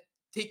you can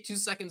take 2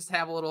 seconds to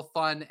have a little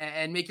fun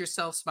and make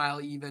yourself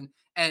smile even.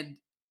 And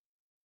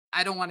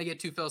I don't want to get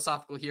too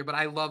philosophical here, but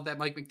I love that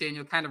Mike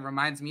McDaniel kind of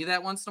reminds me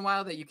that once in a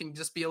while, that you can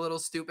just be a little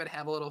stupid,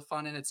 have a little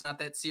fun, and it's not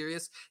that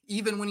serious.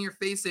 Even when you're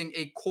facing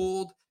a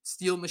cold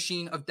steel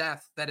machine of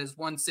death that has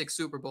won 6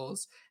 Super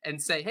Bowls, and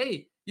say,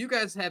 hey, you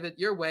guys have it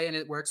your way and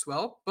it works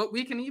well, but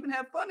we can even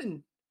have fun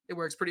and it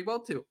works pretty well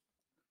too.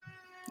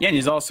 Yeah, and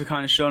he's also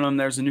kind of shown them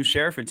there's a new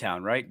sheriff in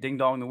town, right? Ding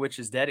dong, the witch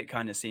is dead, it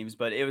kind of seems.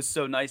 But it was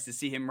so nice to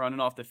see him running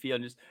off the field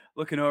and just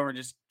looking over and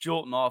just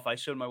jolting off. I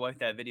showed my wife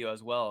that video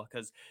as well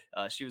because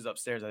she was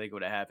upstairs. I think it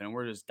would have happened. And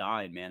we're just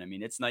dying, man. I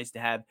mean, it's nice to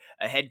have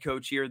a head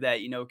coach here that,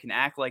 can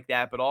act like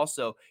that, but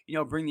also,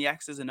 bring the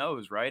X's and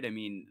O's, right? I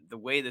mean, the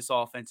way this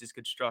offense is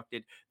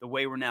constructed, the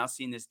way we're now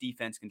seeing this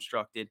defense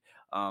constructed,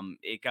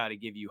 it got to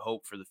give you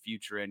hope for the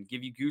future and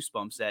give you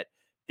goosebumps that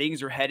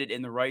things are headed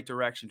in the right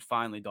direction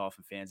finally,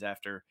 Dolphin fans,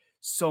 after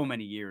so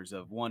many years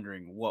of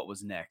wondering what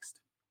was next.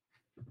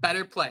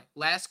 Better play.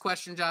 Last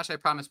question, Josh, I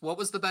promise. What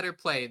was the better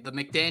play? The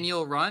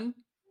McDaniel run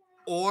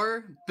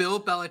or Bill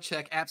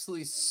Belichick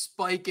absolutely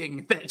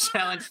spiking that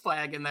challenge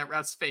flag in that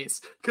ref's face?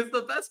 Because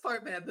the best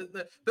part, man,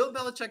 the Bill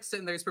Belichick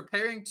sitting there, he's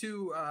preparing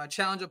to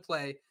challenge a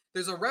play.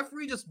 There's a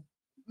referee just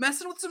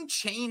messing with some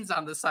chains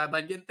on the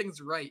sideline, getting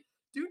things right.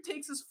 Dude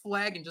takes his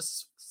flag and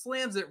just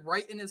slams it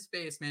right in his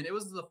face, man. It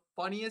was the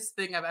funniest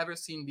thing I've ever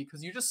seen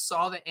because you just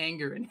saw the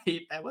anger and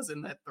hate that was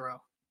in that throw.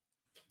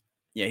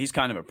 Yeah, he's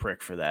kind of a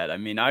prick for that. I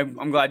mean,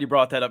 I'm glad you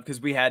brought that up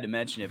because we had to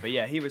mention it. But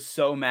yeah, he was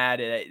so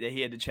mad that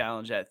he had to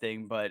challenge that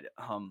thing. But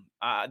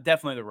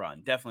definitely the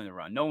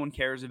run. No one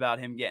cares about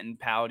him getting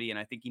pouty, and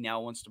I think he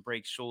now wants to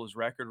break Shula's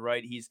record,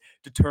 right? He's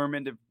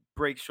determined to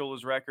break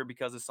Shula's record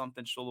because of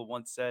something Shula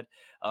once said.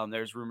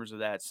 There's rumors of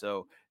that.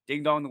 So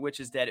ding dong, the witch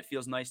is dead. It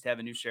feels nice to have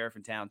a new sheriff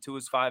in town. 2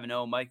 is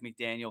 5-0. Mike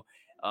McDaniel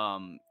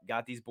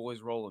got these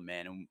boys rolling,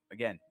 man. And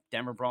again,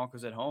 Denver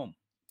Broncos at home.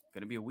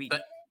 Going to be a week.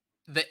 But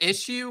the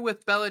issue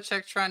with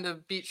Belichick trying to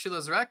beat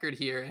Shula's record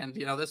here, and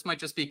this might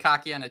just be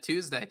cocky on a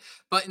Tuesday,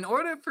 but in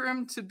order for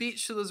him to beat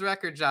Shula's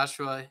record,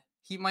 Joshua,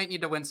 he might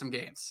need to win some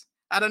games.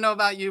 I don't know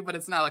about you, but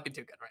it's not looking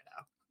too good right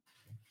now.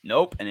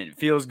 Nope, and it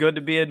feels good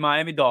to be a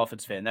Miami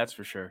Dolphins fan, that's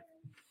for sure.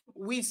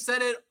 We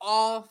said it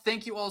all.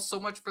 Thank you all so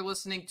much for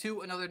listening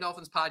to another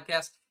Dolphins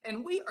podcast.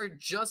 And we are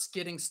just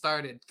getting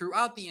started.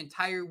 Throughout the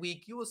entire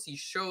week, you will see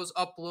shows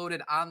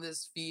uploaded on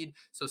this feed.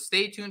 So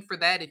stay tuned for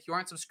that. If you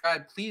aren't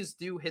subscribed, please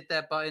do hit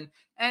that button.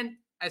 And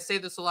I say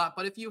this a lot,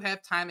 but if you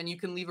have time and you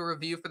can leave a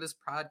review for this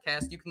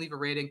podcast, you can leave a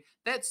rating.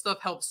 That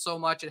stuff helps so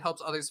much. It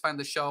helps others find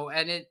the show.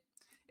 And it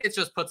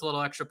just puts a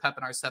little extra pep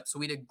in our step. So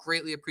we'd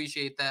greatly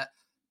appreciate that.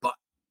 But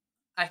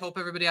I hope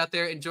everybody out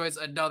there enjoys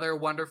another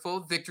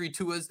wonderful Victory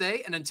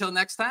Tuesday. And until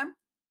next time,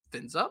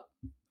 fins up.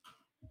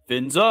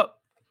 Fins up.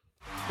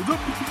 Fins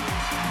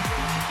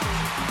up.